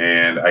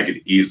 and I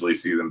could easily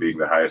see them being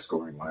the highest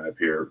scoring lineup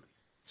here.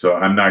 So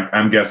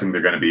I'm guessing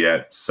they're going to be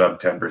at sub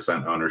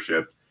 10%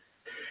 ownership,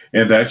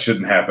 and that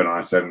shouldn't happen on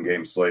a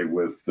 7-game slate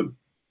with the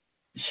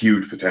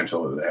huge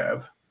potential that they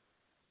have.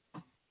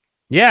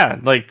 Yeah,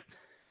 I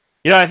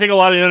think a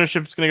lot of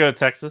ownership is going to go to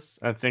Texas.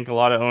 I think a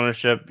lot of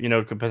ownership,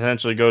 could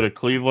potentially go to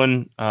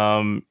Cleveland.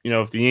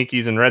 If the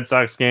Yankees and Red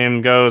Sox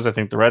game goes, I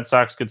think the Red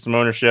Sox get some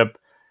ownership.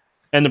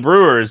 And the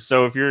Brewers.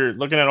 So if you're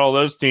looking at all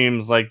those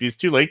teams, like these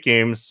two late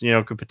games,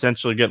 could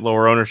potentially get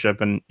lower ownership.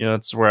 And,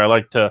 that's where I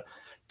like to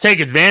take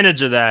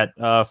advantage of that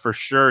for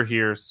sure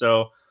here.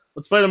 So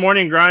let's play the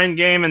morning grind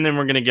game, and then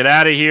we're going to get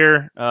out of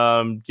here.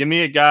 Give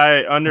me a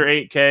guy under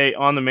 8K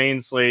on the main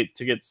slate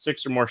to get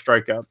 6 or more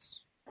strikeouts.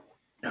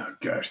 Oh,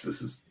 gosh,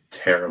 this is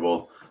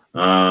terrible.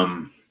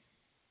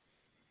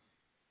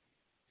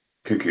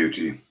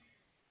 Kikuchi.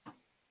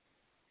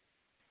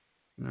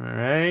 All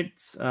right.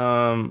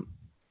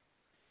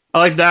 I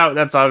like that.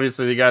 That's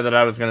obviously the guy that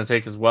I was going to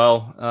take as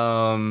well.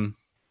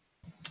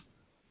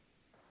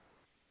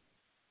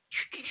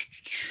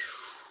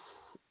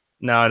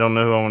 Now I don't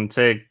know who I want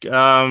to take.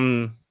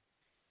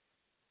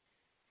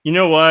 You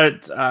know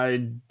what? I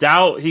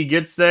doubt he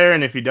gets there,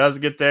 and if he does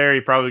get there, he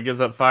probably gives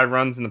up 5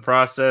 runs in the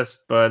process.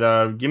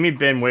 But give me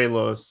Ben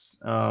Walos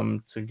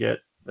to get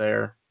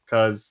there,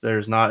 because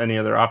there's not any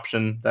other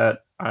option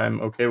that I'm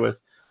okay with.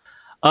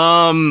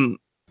 Over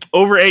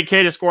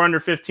 8K to score under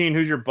 15.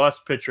 Who's your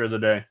bust pitcher of the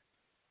day?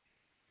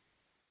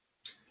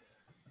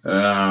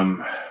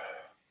 This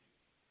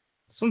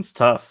one's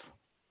tough.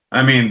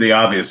 I mean, the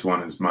obvious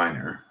one is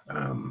Minor.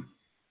 I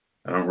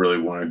don't really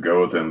want to go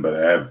with him, but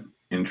I have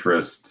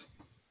interest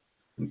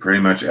in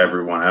pretty much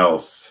everyone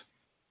else.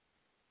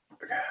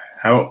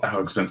 How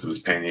expensive is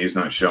Pena? He's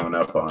not showing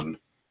up on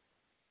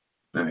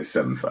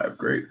 97.5.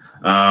 Great.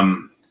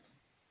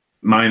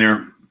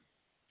 Minor.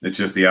 It's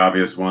just the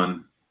obvious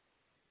one.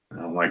 I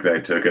don't like that I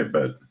took it,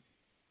 but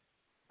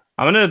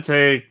I'm going to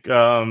take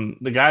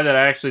the guy that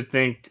I actually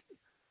think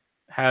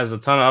has a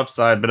ton of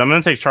upside, but I'm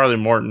going to take Charlie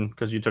Morton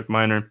because you took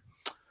Minor.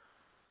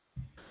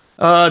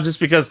 Just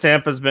because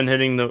Tampa's been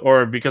hitting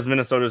because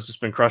Minnesota's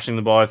just been crushing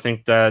the ball. I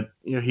think that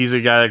he's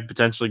a guy that could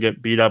potentially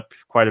get beat up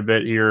quite a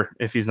bit here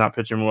if he's not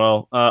pitching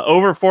well.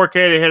 Over 4K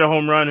to hit a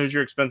home run. Who's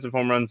your expensive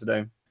home run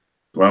today?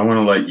 Do I want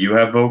to let you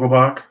have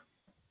Vogelbach?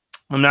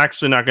 I'm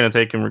actually not going to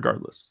take him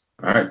regardless.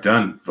 All right,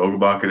 done.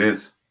 Vogelbach it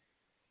is.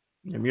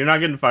 You're not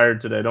getting fired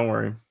today. Don't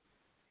worry.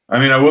 I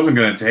mean, I wasn't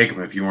going to take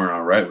him if you weren't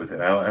all right with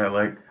it. I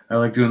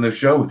like doing this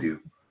show with you.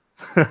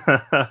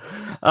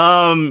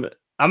 I'm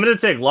going to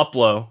take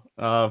Luplow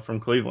from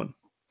Cleveland.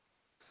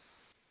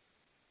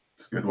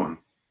 It's a good one.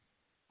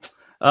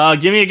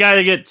 Give me a guy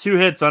to get 2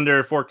 hits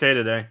under 4K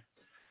today.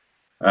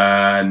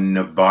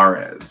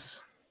 Navarez.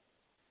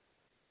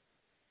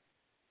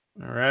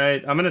 All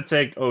right. I'm going to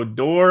take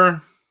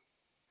Odor.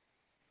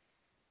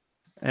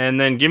 And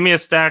then give me a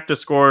stack to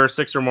score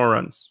 6 or more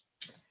runs.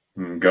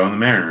 Go in the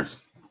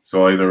Mariners.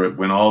 So I'll either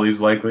win all these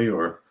likely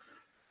or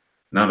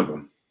none of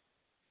them.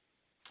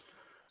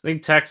 I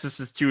think Texas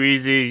is too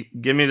easy.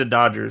 Give me the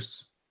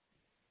Dodgers.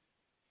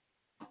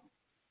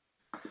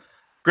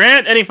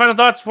 Grant, any final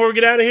thoughts before we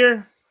get out of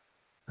here?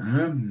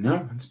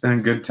 No, it's been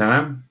a good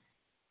time.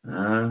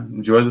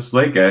 Enjoy the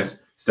slate, guys.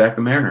 Stack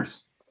the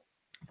Mariners.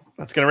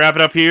 That's going to wrap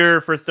it up here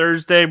for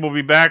Thursday. We'll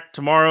be back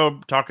tomorrow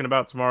talking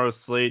about tomorrow's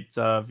slate.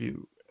 If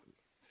you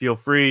feel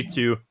free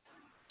to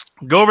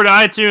go over to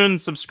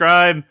iTunes,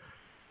 subscribe,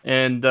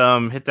 and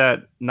hit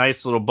that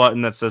nice little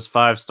button that says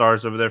 5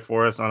 stars over there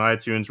for us on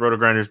iTunes,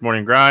 Roto-Grinders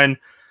Morning Grind.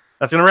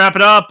 That's going to wrap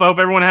it up. I hope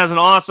everyone has an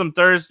awesome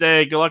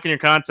Thursday. Good luck in your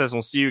contest, and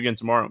we'll see you again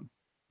tomorrow.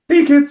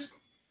 Hey, kids.